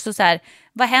tänker också så här,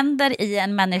 vad händer i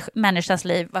en människans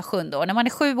liv var 7:e år? När man är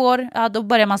 7 år, ja, då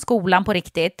börjar man skolan på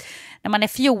riktigt. När man är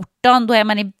 14, då är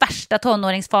man i värsta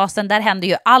tonåringsfasen. Där händer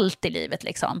ju allt i livet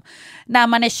liksom. När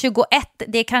man är 21,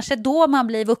 det är kanske då man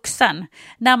blir vuxen.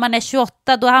 När man är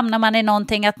 28, då hamnar man i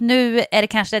någonting att nu är det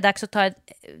kanske dags att ta ett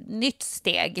nytt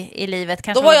steg i livet.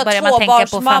 Kanske då var jag börjar man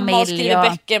tänka på familj och skriver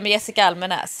böcker med Jessica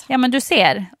Almenäs. Ja, men du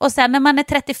ser. Och sen när man är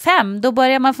 35, då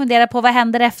börjar man fundera på vad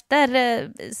händer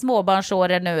efter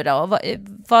småbarnsåren nu då?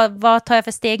 Vad tar jag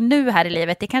för steg nu här i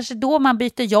livet? Det är kanske då man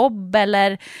byter jobb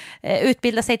eller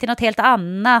utbildar sig till något helt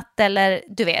annat eller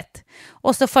du vet.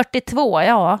 Och så 42,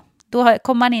 ja, då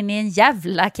kommer man in i en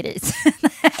jävla kris.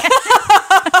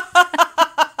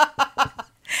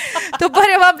 Då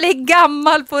börjar man bli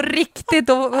gammal på riktigt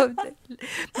och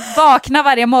vakna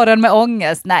varje morgon med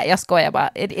ångest. Nej, jag skojar bara.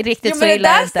 Riktigt så illa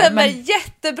det där stämmer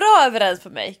jättebra överens på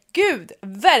mig. Gud,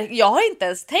 jag har inte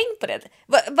ens tänkt på det.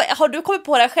 Har du kommit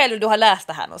på det själv eller du har läst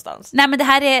det här någonstans? Nej, men det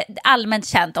här är allmänt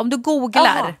känt. Om du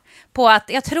googlar på att,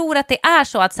 jag tror att det är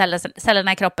så att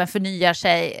cellerna i kroppen förnyar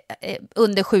sig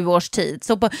under 7 års tid.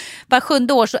 Så på var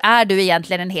 7:e år så är du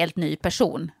egentligen en helt ny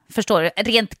person. Förstår du?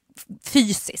 Rent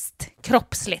fysiskt,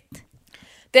 kroppsligt.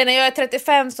 Det är när jag är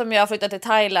 35 som jag flyttar till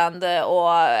Thailand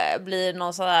och blir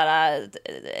någon sån där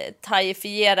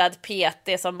thaifierad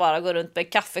PT som bara går runt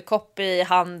med kaffekopp i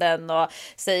handen och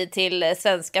säger till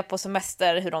svenskar på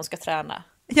semester hur de ska träna.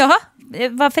 Ja,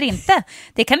 varför inte?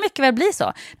 Det kan mycket väl bli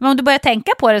så. Men om du börjar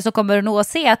tänka på det så kommer du nog att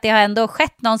se att det har ändå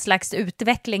skett någon slags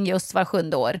utveckling just var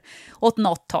 7:e år åt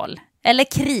något håll. Eller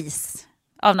kris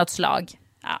av något slag.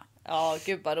 Ja,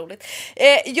 gud vad roligt.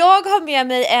 Jag har med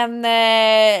mig en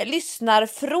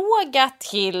lyssnarfråga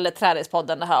till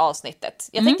Träningspodden det här avsnittet.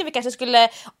 Jag tänkte vi kanske skulle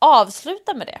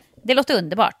avsluta med det. Det låter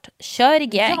underbart. Kör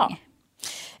igång.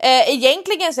 Ja.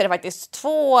 Egentligen så är det faktiskt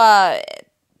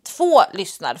två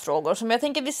lyssnarfrågor som jag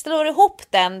tänker vi slår ihop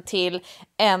den till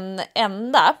en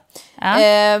enda. Ja.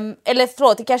 Eller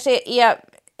förlåt, det kanske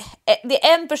det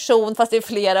är en person fast det är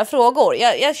flera frågor.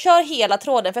 Jag kör hela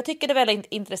tråden för jag tycker det är väldigt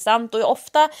intressant och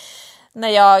ofta när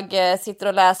jag sitter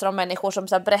och läser om människor som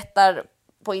så här berättar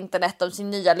på internet om sin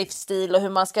nya livsstil och hur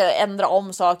man ska ändra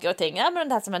om saker och ting. Ja, men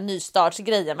det här som en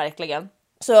nystartsgrejen verkligen.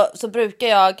 Så brukar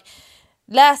jag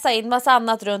läsa in massa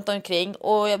annat runt omkring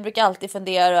och jag brukar alltid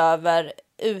fundera över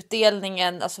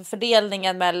utdelningen, alltså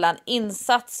fördelningen mellan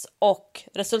insats och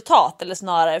resultat eller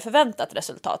snarare förväntat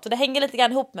resultat. Och det hänger lite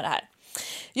grann ihop med det här.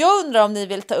 Jag undrar om ni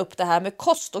vill ta upp det här med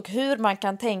kost och hur man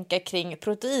kan tänka kring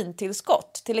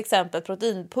proteintillskott, till exempel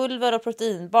proteinpulver och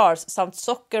proteinbars samt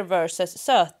socker versus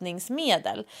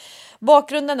sötningsmedel.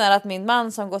 Bakgrunden är att min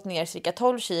man som gått ner cirka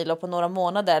 12 kilo på några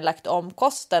månader lagt om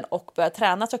kosten och börjat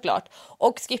träna såklart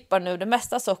och skippar nu det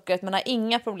mesta sockret men har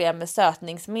inga problem med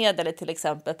sötningsmedel, till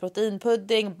exempel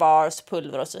proteinpudding, bars,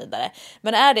 pulver och så vidare.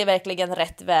 Men är det verkligen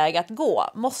rätt väg att gå?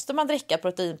 Måste man dricka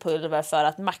proteinpulver för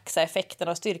att maxa effekten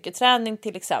av styrketräning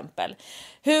till exempel?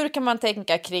 Hur kan man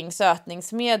tänka kring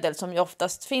sötningsmedel som ju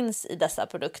oftast finns i dessa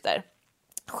produkter?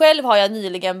 Själv har jag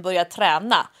nyligen börjat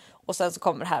träna. Och sen så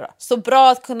kommer det här då. Så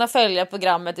bra att kunna följa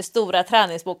programmet i stora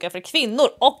träningsboken för kvinnor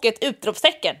och ett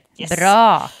utropstecken. Yes.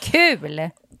 Bra, kul!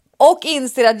 Och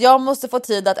inser att jag måste få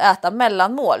tid att äta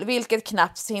mellanmål, vilket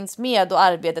knappt hinns med och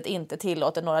arbetet inte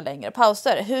tillåter några längre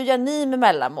pauser. Hur gör ni med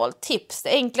mellanmål? Tips. Det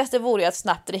enklaste vore att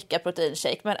snabbt dricka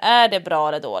proteinshake, men är det bra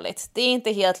eller dåligt? Det är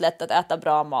inte helt lätt att äta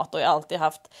bra mat och jag har alltid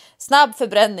haft snabb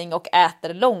förbränning och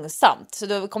äter långsamt. Så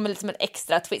det kommer liksom en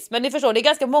extra twist. Men ni förstår, det är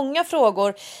ganska många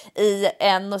frågor i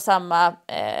en och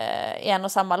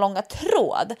samma långa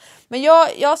tråd. Men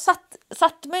jag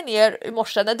satt mig ner i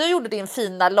morse när du gjorde din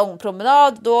fina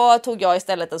långpromenad. Då tog jag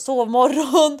istället en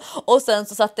sovmorgon och sen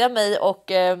så satte jag mig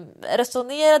och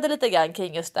resonerade lite grann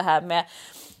kring just det här med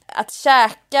att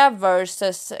käka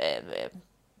versus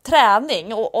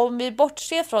träning. Och om vi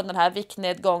bortser från den här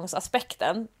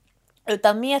viktnedgångsaspekten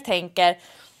utan mer tänker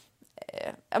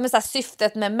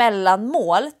syftet med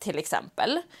mellanmål till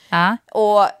exempel.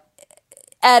 Och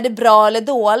är det bra eller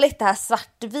dåligt, det här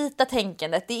svartvita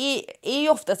tänkandet? Det är ju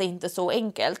oftast inte så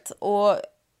enkelt. Och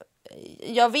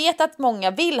jag vet att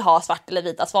många vill ha svart eller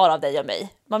vita svar av dig och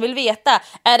mig. Man vill veta,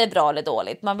 är det bra eller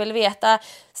dåligt? Man vill veta,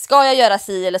 ska jag göra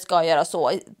si eller ska jag göra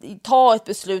så? Ta ett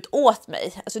beslut åt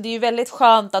mig. Alltså det är ju väldigt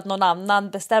skönt att någon annan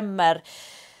bestämmer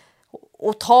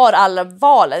och tar alla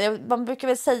valen. Man brukar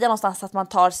väl säga någonstans att man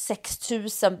tar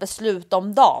 6000 beslut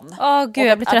om dagen. Gud,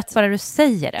 jag blir trött bara du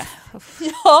säger det.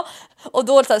 Ja, Och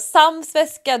då så här, Sams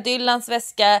väska, Dylans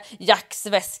väska, Jacks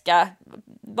väska.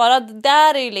 Bara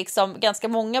där är ju liksom ganska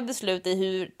många beslut i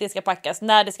hur det ska packas,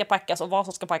 när det ska packas och vad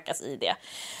som ska packas i det.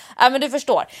 Ja, men du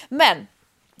förstår. Men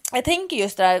jag tänker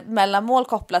just det här mellanmål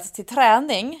kopplat till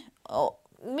träning. Och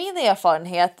min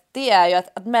erfarenhet det är ju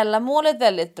att mellanmål är ett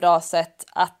väldigt bra sätt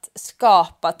att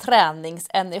skapa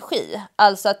träningsenergi.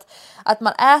 Alltså att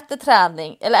man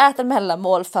äter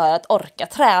mellanmål för att orka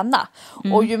träna.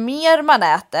 Och ju mer man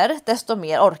äter desto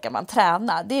mer orkar man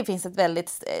träna. Det finns ett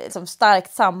väldigt liksom,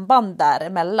 starkt samband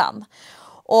däremellan.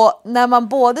 Och när man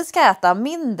både ska äta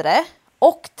mindre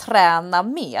och träna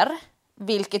mer,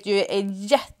 vilket ju är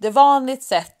ett jättevanligt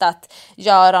sätt att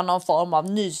göra någon form av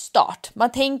nystart.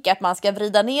 Man tänker att man ska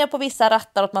vrida ner på vissa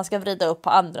rattar och att man ska vrida upp på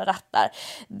andra rattar.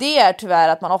 Det är tyvärr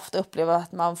att man ofta upplever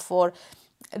att man får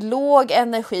låg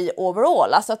energi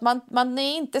overall. Alltså att man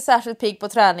är inte särskilt pigg på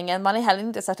träningen. Man är heller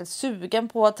inte särskilt sugen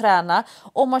på att träna.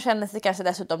 Och man känner sig kanske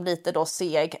dessutom lite då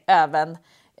seg även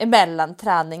emellan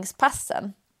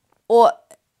träningspassen. Och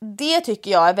det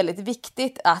tycker jag är väldigt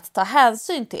viktigt att ta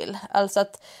hänsyn till. Alltså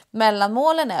att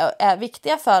mellanmålen är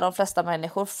viktiga för de flesta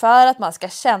människor för att man ska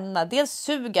känna dels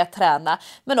suga att träna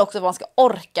men också att man ska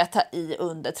orka ta i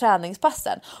under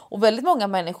träningspassen. Och väldigt många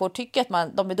människor tycker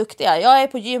att de är duktiga. Jag är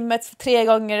på gymmet 3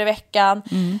 gånger i veckan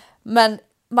men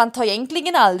man tar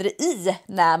egentligen aldrig i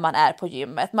när man är på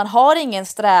gymmet. Man har ingen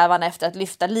strävan efter att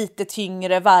lyfta lite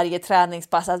tyngre varje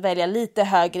träningspass, att välja lite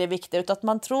högre vikter, utan att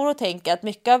man tror och tänker att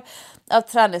mycket av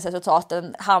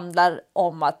träningsresultaten handlar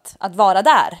om att vara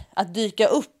där, att dyka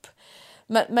upp.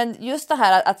 Men just det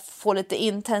här att få lite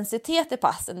intensitet i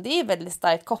passen, det är väldigt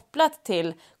starkt kopplat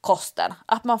till kosten.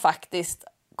 Att man faktiskt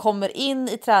kommer in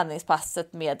i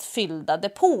träningspasset med fyllda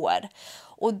depåer.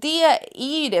 Och det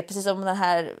är ju det, precis som den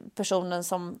här personen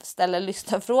som ställer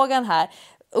lyssnarfrågan här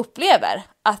upplever.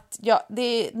 Att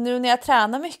nu när jag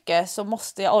tränar mycket så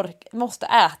måste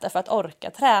äta för att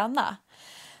orka träna.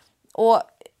 Och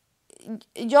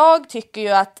jag tycker ju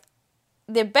att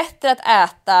det är bättre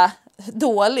att äta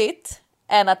dåligt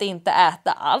än att inte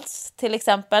äta alls. Till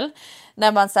exempel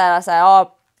när man säger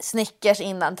Snickers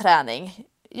innan träning.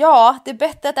 Ja, det är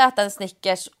bättre att äta en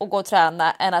Snickers och gå och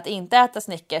träna än att inte äta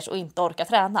Snickers och inte orka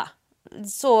träna.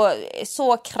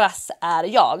 Så krass är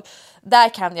jag. Där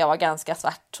kan jag vara ganska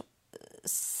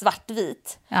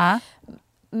svartvit. Ja.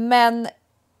 Men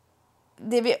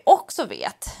det vi också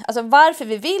vet, alltså varför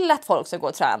vi vill att folk ska gå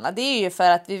och träna, det är ju för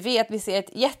att vi ser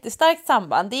ett jättestarkt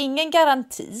samband. Det är ingen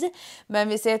garanti, men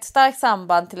vi ser ett starkt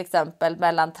samband till exempel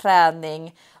mellan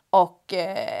träning och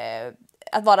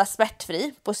att vara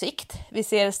smärtfri på sikt. Vi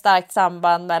ser ett starkt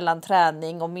samband mellan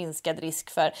träning och minskad risk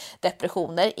för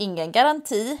depressioner. Ingen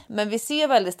garanti, men vi ser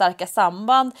väldigt starka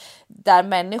samband där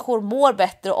människor mår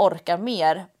bättre och orkar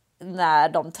mer när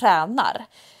de tränar.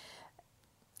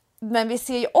 Men vi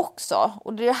ser ju också,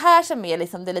 och det är det här som är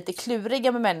liksom det lite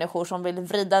kluriga med människor som vill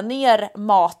vrida ner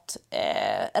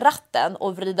matratten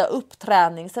och vrida upp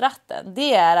träningsratten.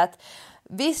 Det är att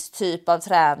viss typ av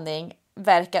träning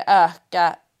verkar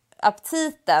öka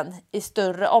aptiten i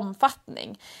större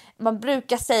omfattning. Man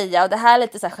brukar säga, och det här är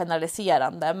lite så här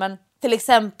generaliserande, men till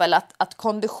exempel att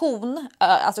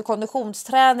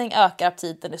konditionsträning ökar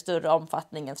aptiten i större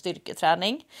omfattning än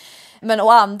styrketräning. Men å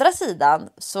andra sidan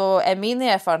så är min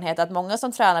erfarenhet att många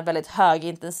som tränar väldigt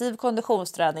högintensiv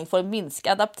konditionsträning får en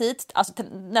minskad aptit. Alltså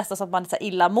nästan som att man är så här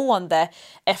illamående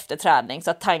efter träning,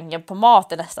 så att tanken på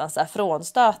mat är nästan så här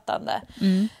frånstötande.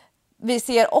 Vi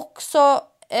ser också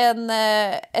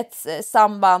ett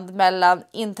samband mellan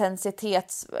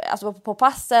intensitet, alltså på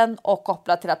passen, och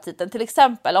kopplat till aptiten. Till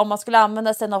exempel om man skulle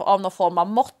använda sig av någon form av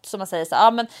mått, som man säger så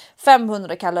här, men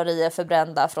 500 kalorier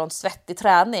förbrända från svettig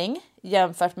träning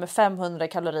jämfört med 500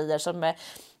 kalorier som är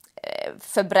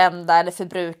förbrända eller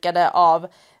förbrukade av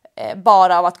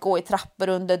bara av att gå i trappor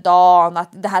under dagen, att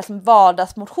det här som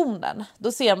vardagsmotionen.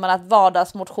 Då ser man att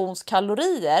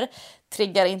vardagsmotionskalorier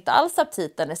triggar inte alls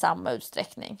aptiten i samma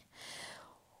utsträckning.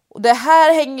 Och det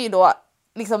här hänger ju då,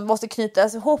 liksom måste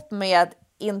knytas ihop med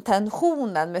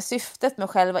intentionen, med syftet med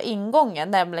själva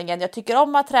ingången. Nämligen, jag tycker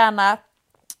om att träna,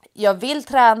 jag vill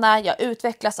träna, jag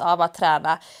utvecklas av att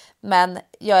träna. Men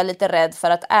jag är lite rädd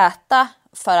för att äta,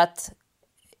 för att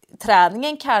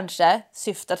träningen kanske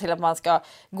syftar till att man ska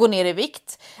gå ner i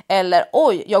vikt. Eller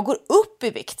jag går upp i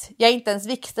vikt. Jag är inte ens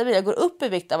viktstabil, jag går upp i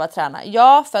vikt av att träna.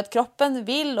 Ja, för att kroppen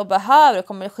vill och behöver och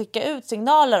kommer skicka ut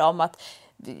signaler om att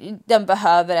den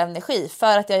behöver energi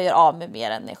för att jag gör av med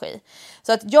mer energi.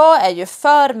 Så att jag är ju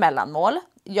för mellanmål.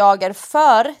 Jag är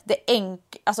för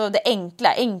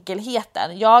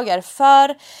enkelheten. Jag är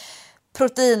för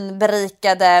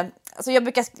proteinberikade, alltså jag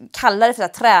brukar kalla det för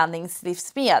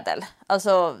träningslivsmedel.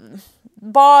 Alltså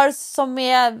bars som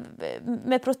är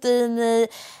med protein i.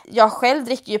 Jag själv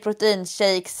dricker ju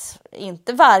proteinshakes,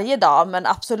 inte varje dag, men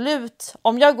absolut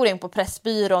om jag går in på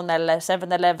Pressbyrån eller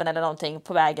 7-Eleven eller någonting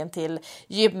på vägen till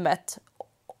gymmet,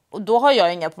 och då har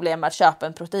jag inga problem med att köpa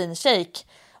en proteinshake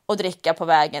och dricka på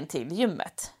vägen till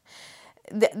gymmet.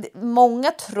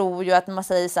 Många tror ju att man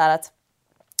säger så här att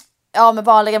ja, men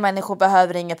vanliga människor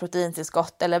behöver inga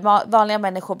proteintillskott, eller vanliga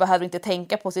människor behöver inte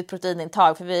tänka på sitt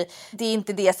proteinintag för det är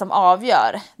inte det som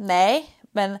avgör. Nej,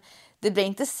 men det blir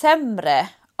inte sämre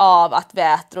av att vi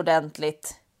äter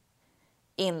ordentligt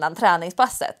innan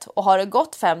träningspasset. Och har det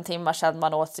gått 5 timmar sedan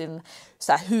man åt sin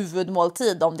så här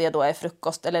huvudmåltid, om det då är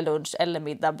frukost eller lunch eller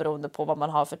middag beroende på vad man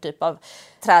har för typ av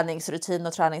träningsrutin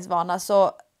och träningsvana,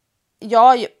 så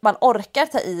man orkar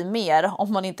ta i mer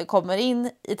om man inte kommer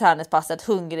in i träningspasset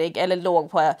hungrig eller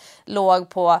låg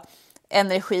på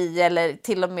energi, eller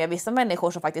till och med vissa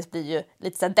människor som faktiskt blir ju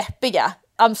lite så deppiga.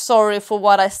 I'm sorry for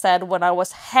what I said when I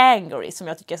was hangry, som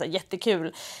jag tycker är så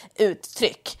jättekul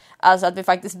uttryck. Alltså att vi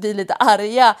faktiskt blir lite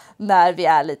arga när vi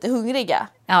är lite hungriga.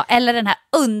 Ja, eller den här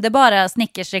underbara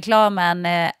Snickers-reklamen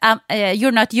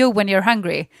You're not you when you're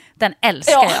hungry. Den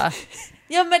älskar jag.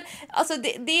 Ja, men alltså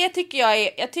det tycker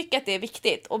jag tycker att det är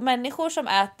viktigt. Och människor som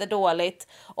äter dåligt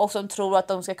och som tror att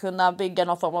de ska kunna bygga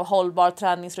någon form av hållbar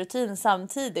träningsrutin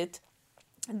samtidigt,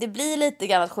 det blir lite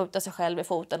grann att skjuta sig själv i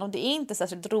foten, och det är inte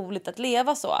särskilt roligt att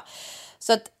leva så.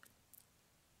 Så att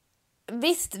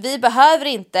visst, vi behöver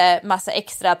inte massa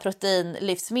extra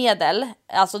proteinlivsmedel.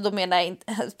 Alltså då menar jag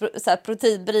inte så här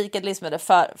proteinberikat livsmedel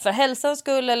för hälsans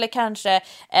skull eller kanske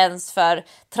ens för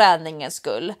träningens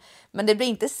skull. Men det blir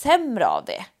inte sämre av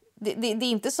det. Det är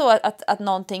inte så att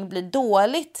någonting blir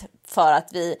dåligt för att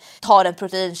vi tar en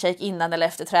proteinshake innan eller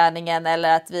efter träningen,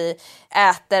 eller att vi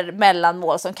äter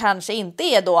mellanmål som kanske inte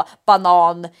är då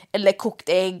banan eller kokt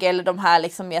ägg eller de här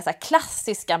liksom mer så här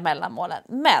klassiska mellanmålen.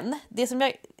 Men det som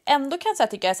jag ändå kan säga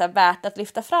tycker jag är så här värt att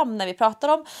lyfta fram när vi pratar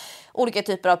om olika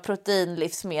typer av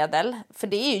proteinlivsmedel, för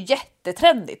det är ju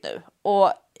jättetrendigt nu,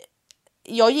 och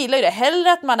jag gillar ju det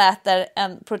hellre att man äter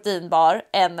en proteinbar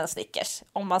än en Snickers,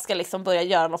 om man ska liksom börja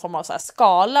göra någon form av så här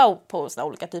skala på såna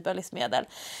olika typer av livsmedel.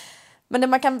 Men det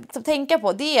man kan tänka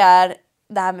på, det är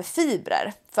det här med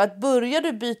fibrer. För att börjar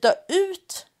du byta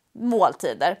ut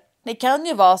måltider, det kan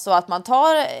ju vara så att man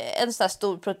tar en så här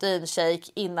stor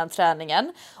proteinshake innan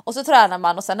träningen och så tränar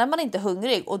man och sen är man inte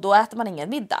hungrig och då äter man ingen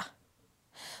middag.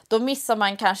 Då missar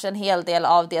man kanske en hel del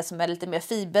av det som är lite mer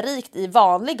fiberrikt i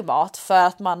vanlig mat, för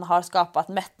att man har skapat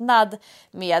mättnad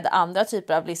med andra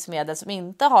typer av livsmedel som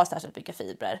inte har särskilt mycket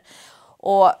fibrer.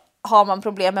 Och har man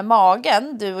problem med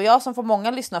magen, du och jag som får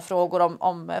många lyssnarfrågor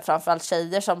om framförallt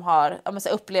tjejer som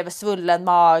upplever svullen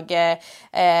mage,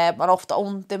 man har ofta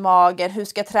ont i magen, hur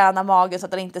ska jag träna magen så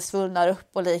att den inte svullnar upp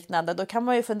och liknande, då kan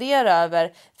man ju fundera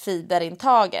över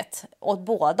fiberintaget åt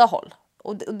båda håll.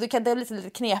 Och det är lite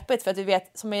knepigt, för att vi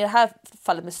vet, som i det här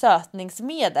fallet med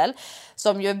sötningsmedel,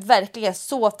 som ju är verkligen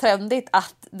så trendigt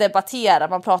att debattera.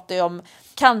 Man pratar ju om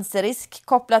cancerrisk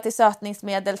kopplat till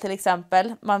sötningsmedel till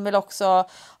exempel. Man vill också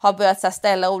ha börjat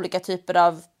ställa olika typer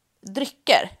av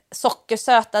drycker.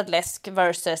 Sockersötad läsk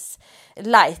versus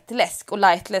lightläsk. Och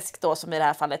lightläsk då, som i det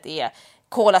här fallet är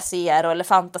Cola Zero eller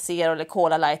Fanta Zero eller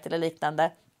Cola Light eller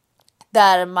liknande.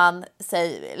 Där man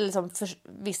säger, liksom,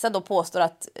 vissa då påstår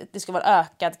att det ska vara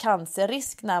ökad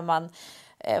cancerrisk när man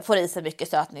får i sig mycket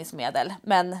sötningsmedel.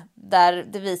 Men där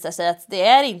det visar sig att det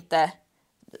är inte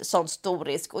sån stor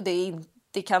risk, och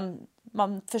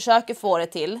man försöker få det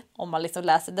till, om man liksom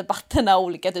läser debatterna och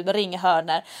olika typer av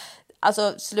ringhörnor.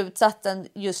 Alltså slutsatsen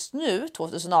just nu,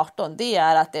 2018, det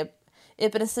är att det i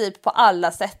princip på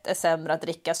alla sätt är sämre att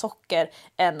dricka socker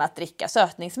än att dricka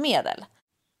sötningsmedel.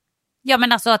 Ja,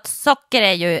 men alltså att socker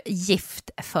är ju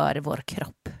gift för vår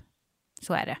kropp.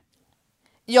 Så är det.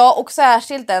 Ja, och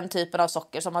särskilt den typen av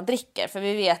socker som man dricker. För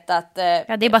vi vet att...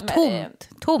 ja, det är bara tomt.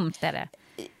 Tomt är det.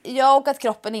 Ja, och att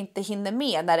kroppen inte hinner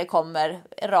med när det kommer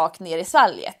rakt ner i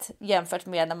svalget. Jämfört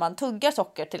med när man tuggar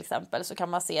socker till exempel, så kan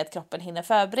man se att kroppen hinner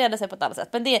förbereda sig på ett annat sätt.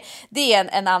 Men det är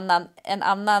en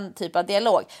annan typ av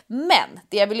dialog. Men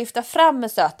det jag vill lyfta fram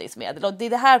med sötningsmedel, och det är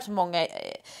det här som många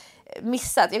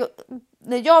missat.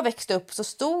 När jag växte upp så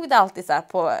stod det alltid så här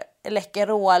på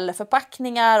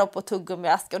Läkerol-förpackningar och på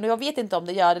tuggummiaskar. Och jag vet inte om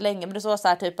det gör det länge, men det står så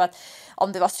här typ att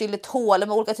om det var xylitol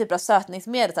med olika typer av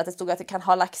sötningsmedel, så att det stod att det kan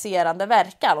ha laxerande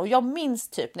verkan. Och jag minns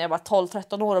typ när jag var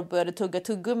 12-13 år och började tugga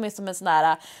tuggummi som en sån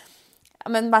här,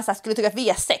 men man så här skulle tugga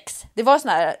V6. Det var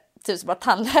sån här typ som att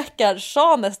tandläkaren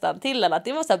sa nästan till en att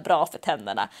det var så här bra för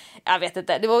tänderna. Jag vet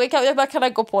inte, jag bara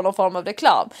kan gå på någon form av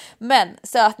reklam. Men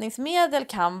sötningsmedel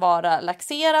kan vara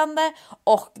laxerande,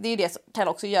 och det är det som kan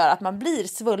också göra att man blir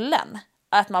svullen.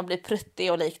 att man blir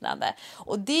pruttig och liknande.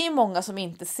 Och det är många som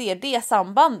inte ser det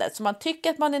sambandet. Så man tycker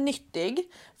att man är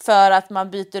nyttig för att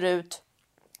man byter ut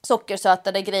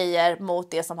sockersötade grejer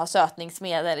mot det som har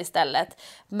sötningsmedel istället.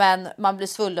 Men man blir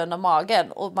svullen om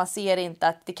magen och man ser inte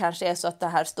att det kanske är så att det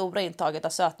här stora intaget av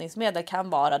sötningsmedel kan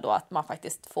vara då att man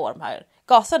faktiskt får de här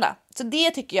gaserna. Så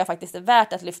det tycker jag faktiskt är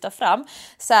värt att lyfta fram.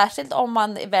 Särskilt om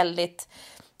man är väldigt,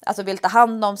 alltså vill ta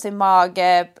hand om sin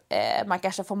mage, man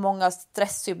kanske får många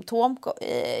stresssymptom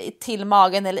till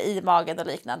magen eller i magen och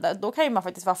liknande. Då kan ju man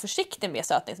faktiskt vara försiktig med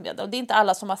sötningsmedel. Och det är inte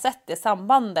alla som har sett det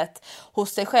sambandet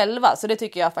hos sig själva. Så det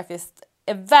tycker jag faktiskt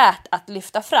är värt att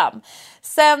lyfta fram.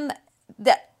 Sen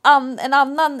en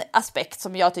annan aspekt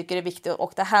som jag tycker är viktig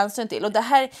att ta hänsyn till. Och det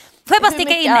här, får jag bara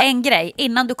sticka in en grej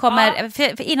innan du kommer,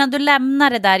 för innan du lämnar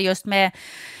det där just med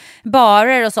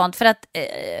barer och sånt, för att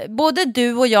både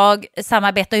du och jag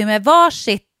samarbetar ju med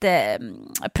varsitt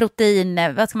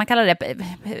protein, vad ska man kalla det?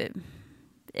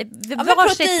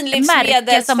 Varsitt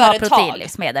märke som har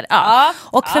proteinlivsmedel. Ja.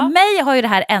 Och för mig har ju det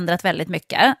här ändrat väldigt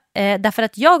mycket. Därför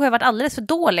att jag har varit alldeles för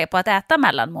dålig på att äta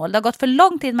mellanmål. Det har gått för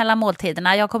lång tid mellan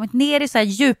måltiderna. Jag har kommit ner i så här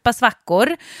djupa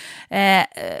svackor.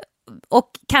 Och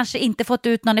kanske inte fått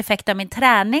ut någon effekt av min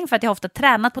träning, för att jag har ofta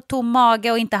tränat på tom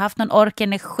mage och inte haft någon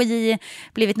energi,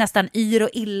 blivit nästan yr och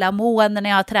illamående när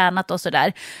jag har tränat och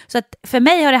sådär. Så att för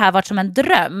mig har det här varit som en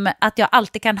dröm, att jag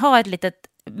alltid kan ha ett litet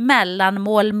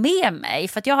mellanmål med mig,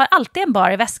 för att jag har alltid en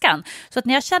bar i väskan. Så att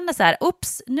när jag känner så här,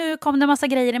 ups, nu kom det en massa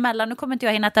grejer emellan, nu kommer inte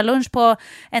jag hinna äta lunch på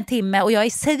en timme och jag är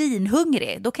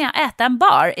svinhungrig, då kan jag äta en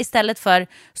bar istället för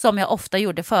som jag ofta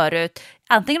gjorde förut.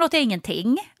 Antingen åt jag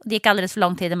ingenting, det gick alldeles för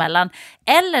lång tid emellan,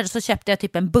 eller så köpte jag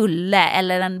typ en bulle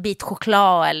eller en bit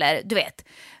choklad eller du vet,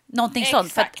 någonting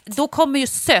sånt, för att då kommer ju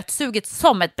sötsuget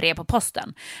som ett brev på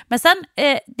posten. Men sen,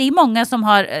 det är många som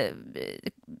har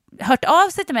hört av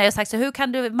sig till mig och sagt så, hur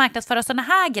kan du marknadsföra såna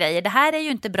här grejer? Det här är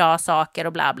ju inte bra saker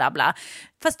och bla bla bla.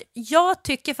 Fast jag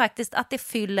tycker faktiskt att det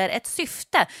fyller ett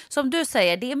syfte. Som du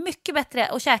säger, det är mycket bättre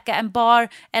att käka en bar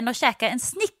än att käka en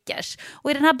Snickers.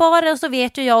 Och i den här baren så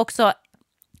vet ju jag också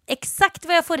exakt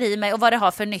vad jag får i mig och vad det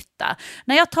har för nytta.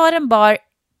 När jag tar en bar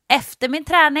efter min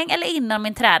träning eller innan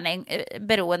min träning,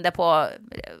 beroende på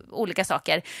olika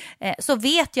saker, så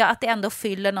vet jag att det ändå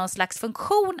fyller någon slags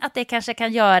funktion, att det kanske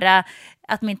kan göra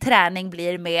att min träning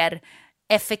blir mer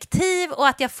effektiv och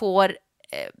att jag får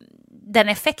den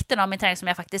effekten av min träning som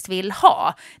jag faktiskt vill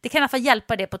ha. Det kan i alla fall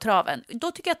hjälpa det på traven.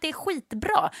 Då tycker jag att det är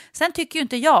skitbra. Sen tycker ju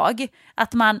inte jag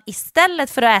att man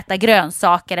istället för att äta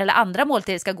grönsaker eller andra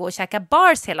måltider ska gå och käka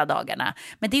bars hela dagarna.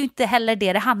 Men det är ju inte heller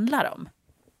det handlar om.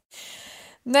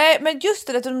 Nej, men just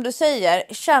det som du säger,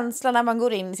 känslan när man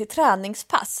går in i sitt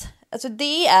träningspass. Alltså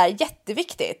det är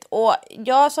jätteviktigt. Och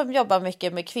jag som jobbar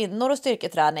mycket med kvinnor och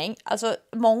styrketräning, alltså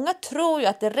många tror ju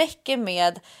att det räcker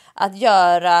med att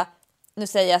göra, nu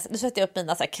sätter jag upp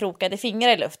mina så här krokade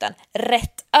fingrar i luften,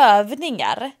 rätt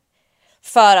övningar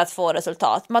för att få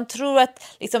resultat. Man tror att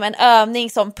liksom en övning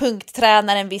som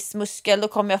punkttränar en viss muskel, då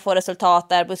kommer jag få resultat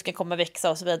där, muskeln kommer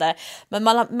växa och så vidare.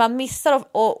 Men man missar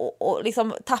och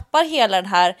liksom tappar hela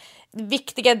den här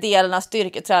viktiga delen av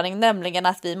styrketräning, nämligen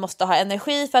att vi måste ha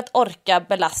energi för att orka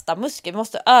belasta muskeln. Vi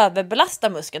måste överbelasta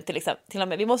muskeln till och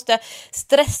med. Vi måste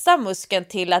stressa muskeln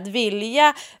till att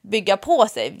vilja bygga på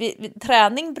sig.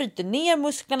 Träning bryter ner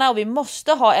musklerna och vi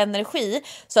måste ha energi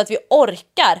så att vi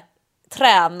orkar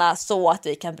träna så att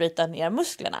vi kan bryta ner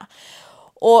musklerna.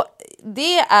 Och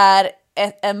det är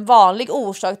en vanlig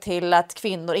orsak till att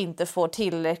kvinnor inte får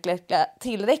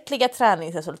tillräckliga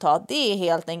träningsresultat. Det är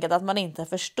helt enkelt att man inte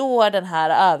förstår den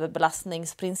här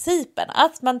överbelastningsprincipen.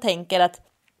 Att man tänker att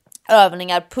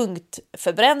övningar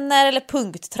punktförbränner eller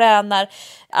punkttränar.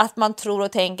 Att man tror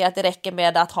och tänker att det räcker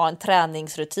med att ha en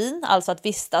träningsrutin, alltså att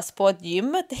vistas på ett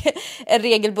gym ett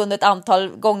regelbundet antal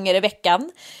gånger i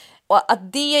veckan. Och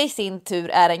att det i sin tur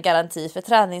är en garanti för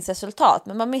träningsresultat.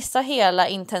 Men man missar hela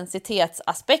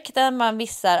intensitetsaspekten, man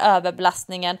missar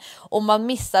överbelastningen och man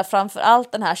missar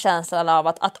framförallt den här känslan av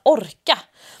att orka.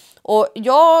 Och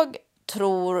jag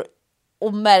tror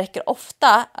och märker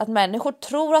ofta att människor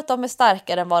tror att de är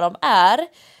starkare än vad de är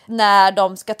när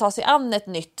de ska ta sig an ett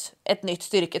nytt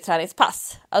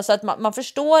styrketräningspass. Alltså att man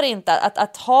förstår inte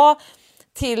att ha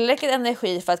tillräckligt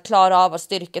energi för att klara av att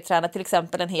styrketräna till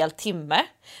exempel en hel timme.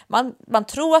 Man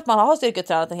tror att man har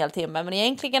styrketränat en hel timme, men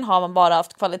egentligen har man bara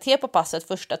haft kvalitet på passet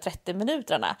första 30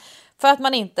 minuterna för att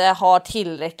man inte har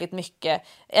tillräckligt mycket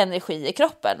energi i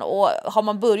kroppen. Och har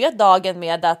man börjat dagen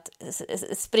med att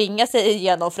springa sig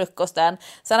igenom frukosten,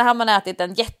 sen har man ätit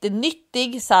en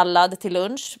jättenyttig sallad till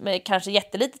lunch med kanske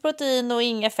jättelite protein och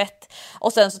inget fett,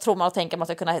 och sen så tror man och tänker att man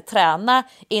ska kunna träna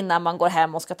innan man går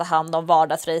hem och ska ta hand om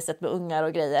vardagsracet med ungar träningar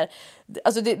och grejer.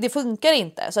 Alltså det funkar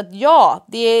inte. Så att ja,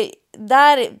 det är,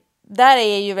 där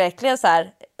är ju verkligen så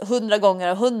här 100 gånger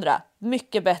av 100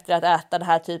 mycket bättre att äta den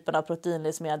här typen av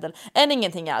proteinlivsmedel än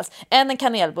ingenting alls. Än en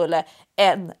kanelbulle,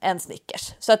 än en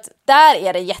Snickers. Så att där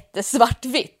är det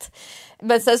jättesvartvitt.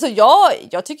 Men sen så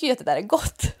jag tycker ju att det där är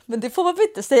gott. Men det får man väl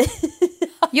inte säga.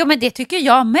 Jo, men det tycker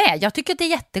jag med. Jag tycker att det är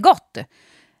jättegott.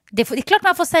 Det är klart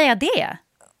man får säga det.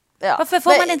 Ja, varför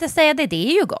får man inte säga det? Det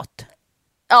är ju gott.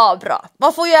 Ja, bra.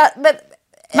 Man får ju... Men,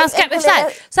 man ska,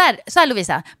 så här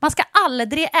Lovisa, man ska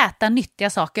aldrig äta nyttiga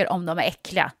saker om de är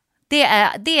äckliga.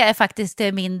 Det är faktiskt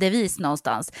min devis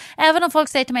någonstans. Även om folk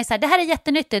säger till mig så här, det här är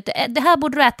jättenyttigt, det här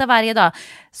borde du äta varje dag.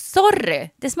 Sorry,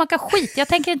 det smakar skit. Jag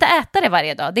tänker inte äta det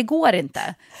varje dag, det går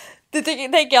inte. Det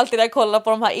tänker jag alltid när jag kollar på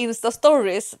de här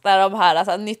Insta-stories där de här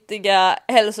alltså, nyttiga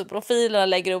hälsoprofilerna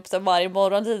lägger upp sig varje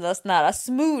morgon sina såna här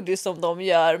smoothies som de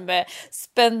gör med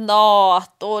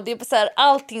spenat och det är så här,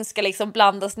 allting ska liksom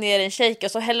blandas ner i en shaker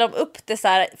och så häller de upp det så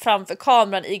här framför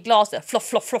kameran i glaset,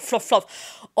 floff.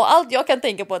 Och allt jag kan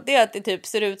tänka på det är att det typ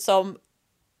ser ut som,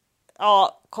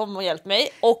 ja, kom och hjälp mig,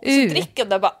 och så dricker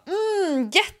de bara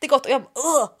jättegott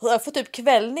och jag får typ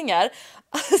kvällningar.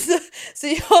 Alltså, så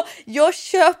jag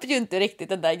köper ju inte riktigt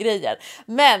den där grejen.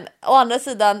 Men å andra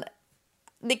sidan,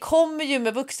 det kommer ju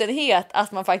med vuxenhet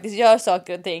att man faktiskt gör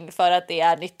saker och ting för att det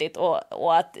är nyttigt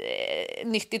och att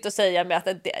nyttigt att säga med att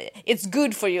it's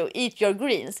good for you, eat your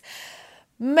greens.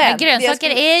 Men grönsaker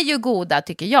är ju goda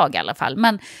tycker jag i alla fall.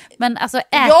 Men alltså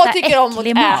äta jag tycker om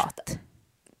äcklig mat.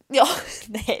 Ja,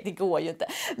 nej det går ju inte.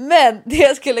 Men det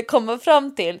jag skulle komma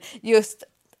fram till just,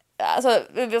 alltså,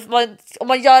 om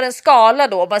man gör en skala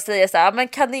då, om man säger så här, men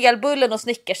kanelbullen och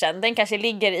Snickersen, den kanske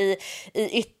ligger i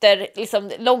ytter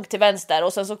liksom långt till vänster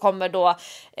och sen så kommer då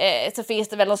så finns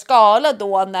det väl en skala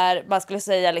då när man skulle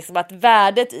säga liksom att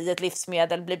värdet i ett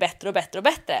livsmedel blir bättre och bättre och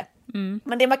bättre.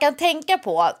 Men det man kan tänka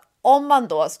på om man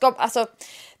då ska, alltså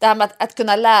det här med att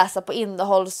kunna läsa på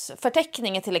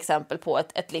innehållsförteckningen till exempel på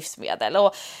ett livsmedel,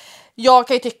 och jag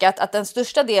kan ju tycka att den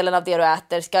största delen av det du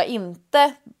äter ska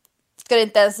det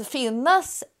inte ens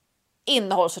finnas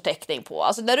innehållsförteckning på.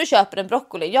 Alltså när du köper en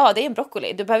broccoli, ja det är en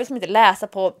broccoli. Du behöver liksom inte läsa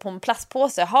på en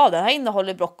plastpåse. Ja, den här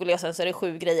innehåller broccoli och sen så är det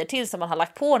 7 grejer till som man har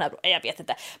lagt på den här. Jag vet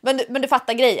inte. Men du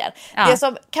fattar grejen. Ja. Det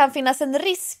som kan finnas en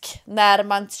risk när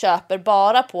man köper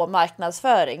bara på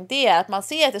marknadsföring, det är att man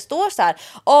ser att det står så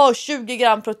här 20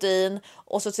 gram protein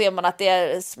och så ser man att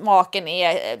smaken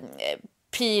är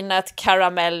peanut,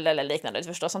 karamell eller liknande. Du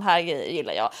förstår, sån här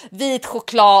gillar jag. Vit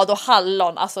choklad och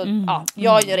hallon. Alltså,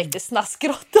 jag är ju riktigt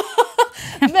snaskgrotta.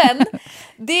 Men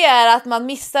det är att man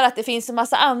missar att det finns en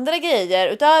massa andra grejer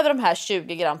utöver de här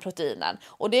 20 gram proteinen.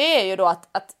 Och det är ju då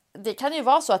att det kan ju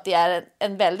vara så att det är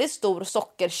en väldigt stor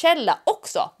sockerkälla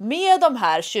också med de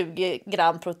här 20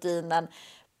 gram proteinen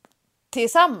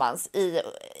tillsammans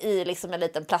i liksom en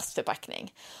liten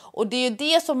plastförpackning. Och det är ju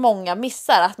det som många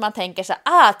missar, att man tänker så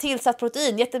här, tillsatt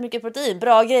protein, jättemycket protein,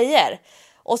 bra grejer.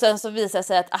 Och sen så visar det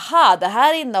sig att det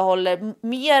här innehåller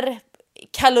mer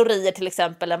kalorier till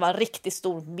exempel än vad en riktigt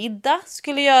stor middag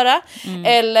skulle göra.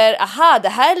 Eller det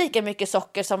här är lika mycket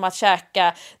socker som att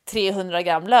käka 300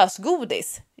 gram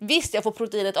lösgodis. Visst, jag får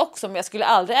proteinet också, men jag skulle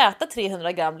aldrig äta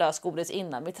 300 gram lösgodis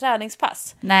innan mitt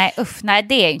träningspass. Nej,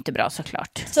 det är ju inte bra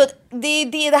såklart. Så det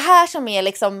är det här som är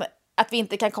liksom att vi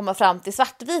inte kan komma fram till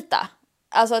svartvita.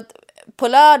 Alltså att på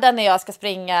lördag när jag ska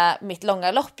springa mitt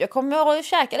långa lopp, jag kommer att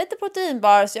käka lite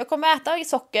proteinbars, jag kommer äta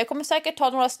socker, jag kommer säkert ta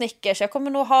några Snickers, jag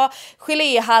kommer nog ha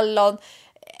geléhallon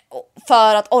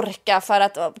för att orka, för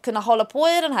att kunna hålla på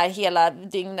i den här hela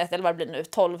dygnet, eller vad det blir nu,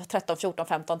 12, 13, 14,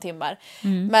 15 timmar.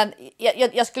 Men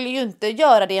jag skulle ju inte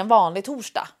göra det en vanlig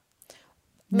torsdag.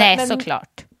 Nej,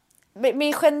 såklart.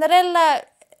 Min generella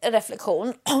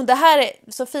reflektion, det här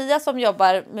är Sofia som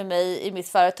jobbar med mig i mitt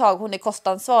företag, hon är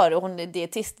kostansvarig och hon är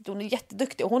dietist, hon är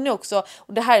jätteduktig, och hon är också,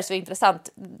 och det här är så intressant,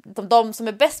 de som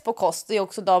är bäst på kost är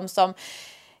också de som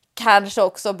kanske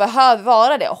också behöver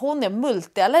vara det. Hon är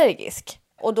multiallergisk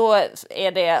och då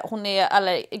är hon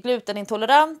är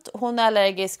glutenintolerant, hon är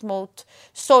allergisk mot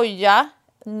soja,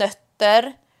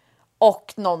 nötter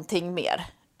och någonting mer.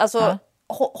 Alltså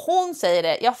hon säger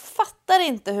det, jag fattar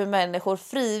inte hur människor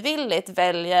frivilligt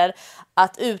väljer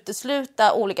att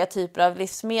utesluta olika typer av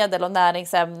livsmedel och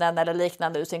näringsämnen eller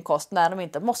liknande ur sin kost när de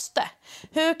inte måste.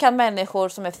 Hur kan människor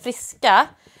som är friska,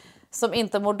 som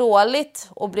inte mår dåligt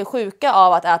och blir sjuka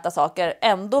av att äta saker,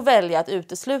 ändå välja att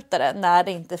utesluta det när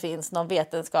det inte finns någon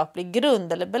vetenskaplig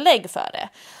grund eller belägg för det?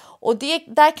 Och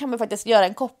där kan man faktiskt göra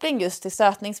en koppling just till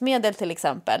sötningsmedel till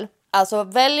exempel. Alltså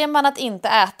väljer man att inte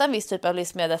äta en viss typ av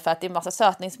livsmedel för att det är massa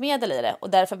sötningsmedel i det och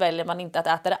därför väljer man inte att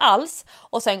äta det alls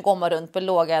och sen går man runt på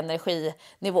låga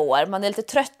energinivåer. Man är lite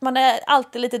trött, man är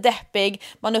alltid lite deppig,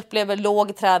 man upplever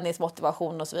låg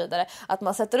träningsmotivation och så vidare. Att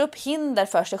man sätter upp hinder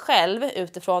för sig själv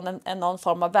utifrån någon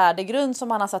form av värdegrund som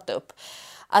man har satt upp.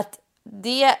 Att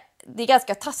det är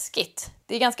ganska taskigt.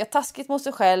 Det är ganska taskigt mot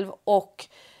sig själv och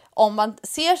om man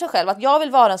ser sig själv att jag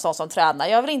vill vara en sån som tränar.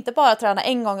 Jag vill inte bara träna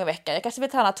en gång i veckan. Jag kanske vill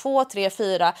träna 2, 3,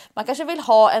 4. Man kanske vill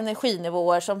ha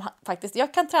energinivåer som faktiskt...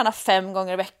 Jag kan träna 5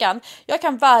 gånger i veckan. Jag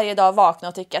kan varje dag vakna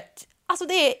och tycka att alltså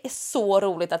det är så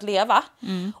roligt att leva.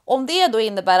 Om det då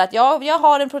innebär att jag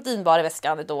har en proteinbar i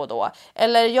väskan då och då.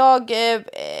 Eller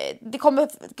det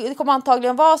kommer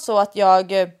antagligen vara så att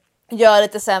jag gör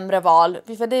lite sämre val.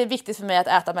 För det är viktigt för mig att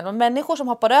äta mellanmål. Människor som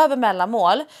hoppar över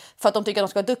mellanmål för att de tycker att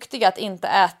de ska vara duktiga att inte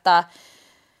äta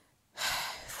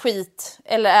skit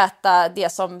eller äta det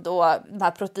som då de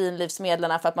här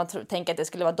proteinlivsmedlen för att man tänker att det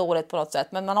skulle vara dåligt på något sätt.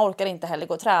 Men man orkar inte heller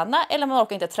gå och träna eller man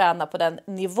orkar inte träna på den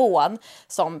nivån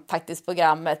som faktiskt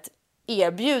programmet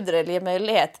erbjuder eller ger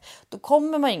möjlighet, då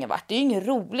kommer man ingen vart. Det är ju inget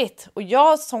roligt. Och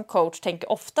jag som coach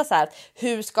tänker ofta så här,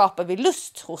 hur skapar vi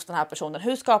lust hos den här personen?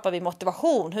 Hur skapar vi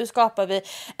motivation? Hur skapar vi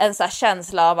en så här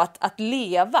känsla av att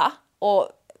leva? Och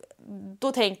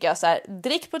då tänker jag så här,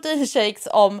 drick proteinshakes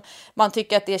om man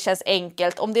tycker att det känns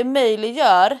enkelt. Om det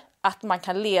möjliggör att man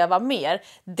kan leva mer,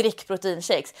 drick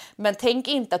proteinshakes. Men tänk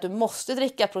inte att du måste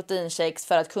dricka proteinshakes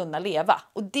för att kunna leva.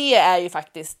 Och det är ju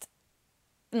faktiskt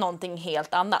någonting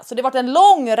helt annat. Så det har varit en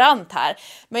lång rant här.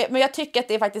 Men jag tycker att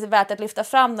det är faktiskt värt att lyfta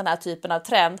fram den här typen av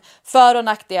trend. För- och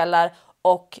nackdelar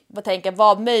och tänka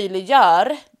vad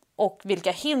möjliggör och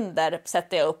vilka hinder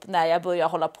sätter jag upp när jag börjar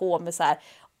hålla på med så här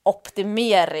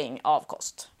optimering av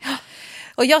kost.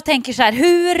 Och jag tänker så här,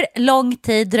 hur lång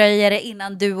tid dröjer det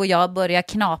innan du och jag börjar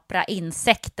knapra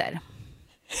insekter?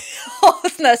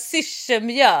 Sån här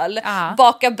syrsemjöl.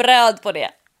 Baka bröd på det.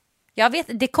 Jag vet,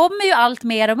 det kommer ju allt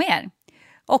mer och mer.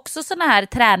 Också såna här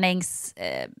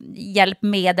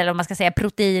träningshjälpmedel, om man ska säga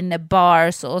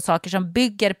proteinbars och saker som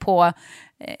bygger på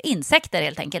insekter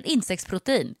helt enkelt,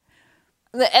 insektsprotein.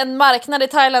 En marknad i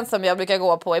Thailand som jag brukar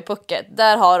gå på i Phuket,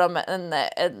 där har de en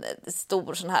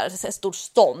stor sån här stor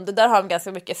stånd. Där har de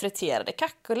ganska mycket friterade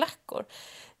kackerlackor.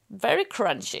 Very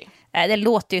crunchy. Det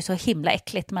låter ju så himla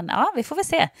äckligt, men ja, vi får väl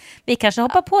se. Vi kanske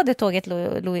hoppar på det tåget,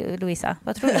 Louisa.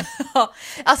 Vad tror du?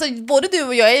 Alltså, både du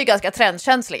och jag är ju ganska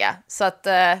trendkänsliga, så att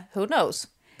who knows?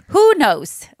 Who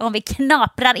knows om vi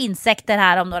knaprar insekter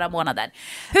här om några månader.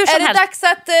 Hur som är det helst. Dags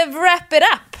att wrap it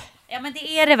up? Ja, men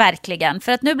det är det verkligen.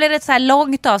 För att nu blir det ett så här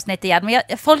långt avsnitt igen. Men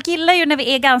folk gillar ju när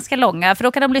vi är ganska långa, för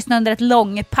då kan de lyssna under ett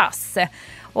långpass.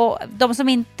 Och de som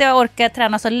inte orkar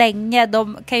träna så länge,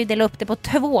 de kan ju dela upp det på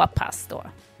 2 pass då.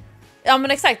 Ja,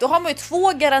 men exakt. Då har man ju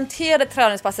 2 garanterade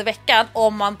träningspass i veckan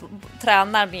om man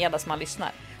tränar medan man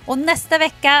lyssnar. Och nästa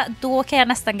vecka, då kan jag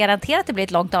nästan garantera att det blir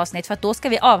ett långt avsnitt, för att då ska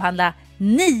vi avhandla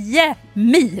 9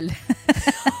 mil.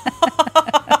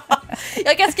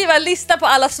 Jag kan skriva en lista på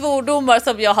alla svordomar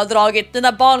som jag har dragit.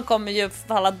 Dina barn kommer ju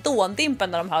falla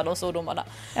dåndimpen när de hör de svordomarna.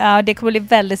 Ja, det kommer bli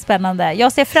väldigt spännande.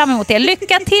 Jag ser fram emot det.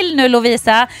 Lycka till nu,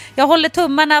 Lovisa. Jag håller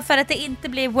tummarna för att det inte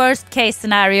blir worst case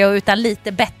scenario, utan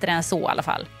lite bättre än så i alla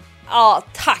fall. Ja,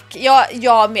 tack.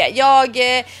 Jag med.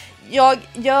 Jag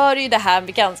gör ju det här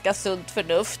med ganska sunt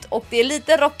förnuft och det är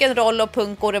lite rock'n'roll och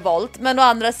punk och revolt, men å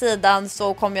andra sidan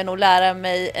så kommer jag nog lära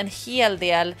mig en hel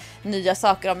del nya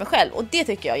saker om mig själv och det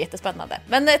tycker jag är jättespännande.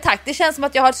 Men tack, det känns som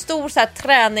att jag har ett stort så här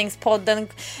träningspodden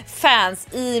fans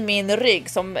i min rygg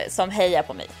som hejar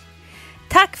på mig.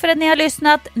 Tack för att ni har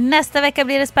lyssnat. Nästa vecka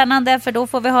blir det spännande, för då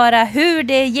får vi höra hur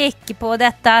det gick på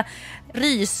detta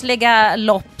rysliga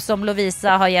lopp som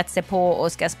Lovisa har gett sig på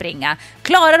och ska springa.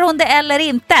 Klarar hon det eller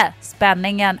inte?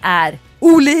 Spänningen är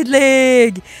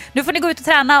olidlig. Nu får ni gå ut och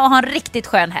träna och ha en riktigt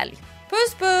skön helg.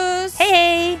 Puss puss! Hej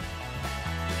hej!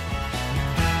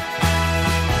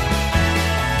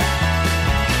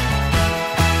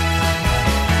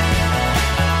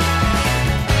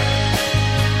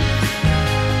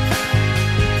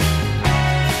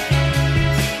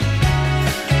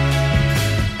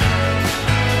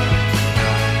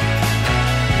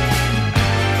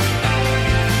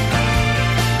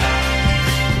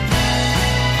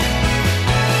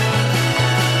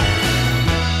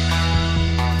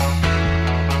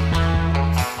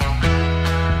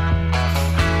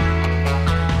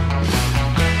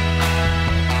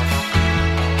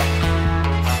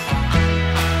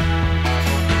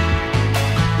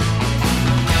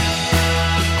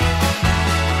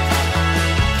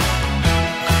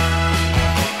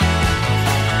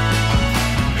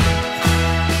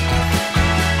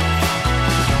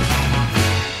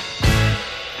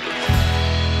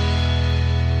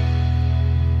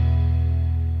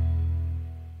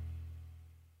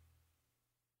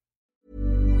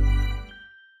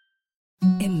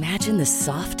 Imagine the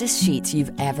softest sheets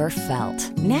you've ever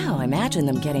felt. Now imagine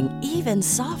them getting even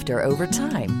softer over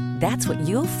time. That's what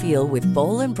you'll feel with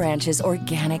Boll & Branch's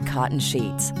organic cotton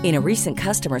sheets. In a recent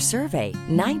customer survey,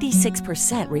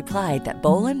 96% replied that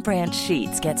Boll & Branch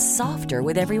sheets get softer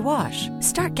with every wash.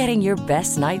 Start getting your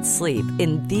best night's sleep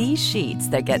in these sheets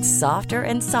that get softer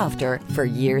and softer for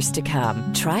years to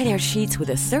come. Try their sheets with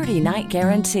a 30-night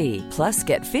guarantee. Plus,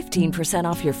 get 15%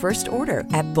 off your first order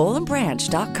at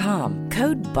bollandbranch.com.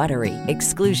 Code BUTTERY.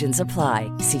 Exclusions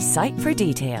apply. See site for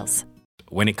details.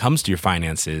 When it comes to your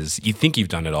finances, you think you've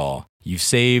done it all. You've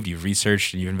saved, you've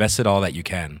researched, and you've invested all that you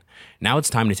can. Now it's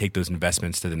time to take those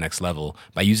investments to the next level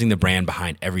by using the brand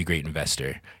behind every great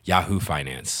investor, Yahoo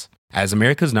Finance. As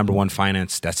America's #1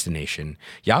 finance destination,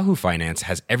 Yahoo Finance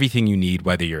has everything you need,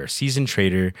 whether you're a seasoned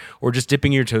trader or just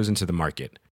dipping your toes into the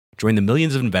market. Join the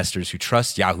millions of investors who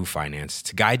trust Yahoo Finance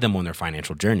to guide them on their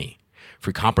financial journey.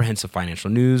 For comprehensive financial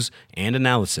news and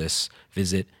analysis,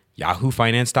 visit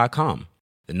yahoofinance.com.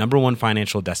 The #1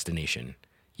 financial destination,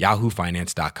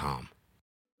 yahoofinance.com.